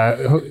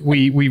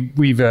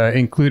 We've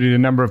included a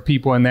number of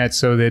people in that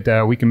so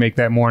that we can make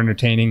that more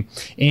entertaining,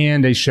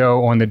 and a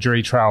show on the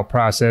jury trial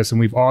process. And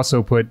we've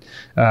also put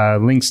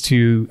links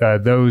to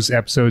those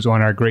episodes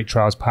on our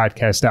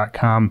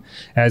greattrialspodcast.com,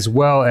 as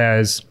well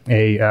as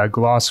a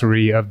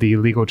glossary of the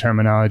legal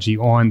terminology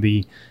on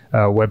the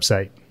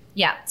website.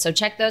 Yeah, so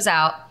check those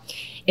out.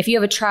 If you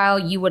have a trial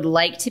you would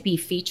like to be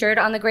featured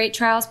on the Great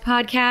Trials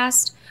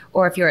Podcast,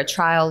 or if you're a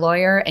trial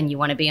lawyer and you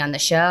want to be on the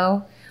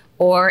show,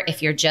 or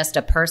if you're just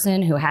a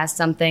person who has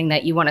something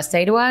that you want to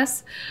say to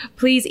us,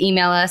 please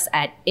email us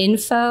at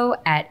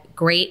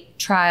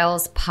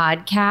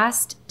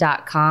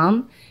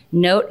info@greattrialspodcast.com.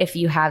 Note, if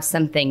you have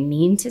something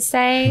mean to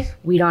say,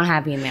 we don't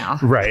have email.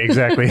 Right,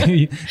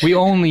 exactly. We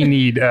only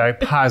need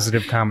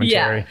positive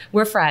commentary. Yeah,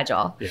 we're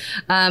fragile.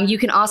 Yeah. You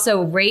can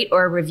also rate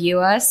or review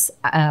us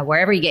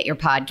wherever you get your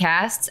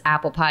podcasts,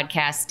 Apple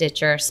Podcasts,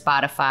 Stitcher,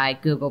 Spotify,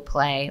 Google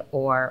Play,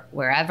 or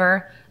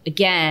wherever.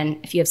 Again,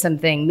 if you have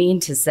something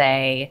mean to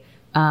say,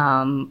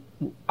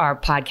 our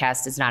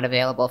podcast is not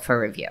available for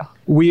review.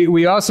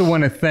 We also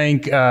want to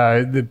thank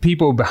the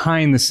people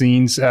behind the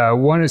scenes.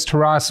 One is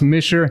Taras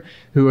Misher,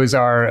 who is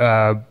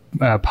our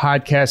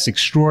podcast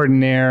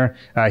extraordinaire.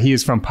 He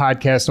is from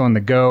Podcast on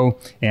the Go,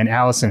 and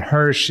Allison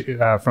Hirsch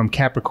from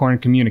Capricorn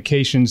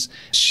Communications.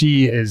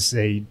 She is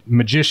a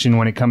magician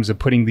when it comes to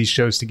putting these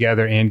shows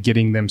together and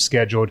getting them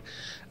scheduled.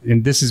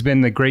 And this has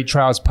been the Great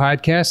Trials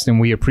Podcast, and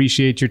we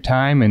appreciate your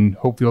time and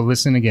hope you'll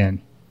listen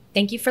again.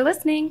 Thank you for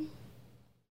listening.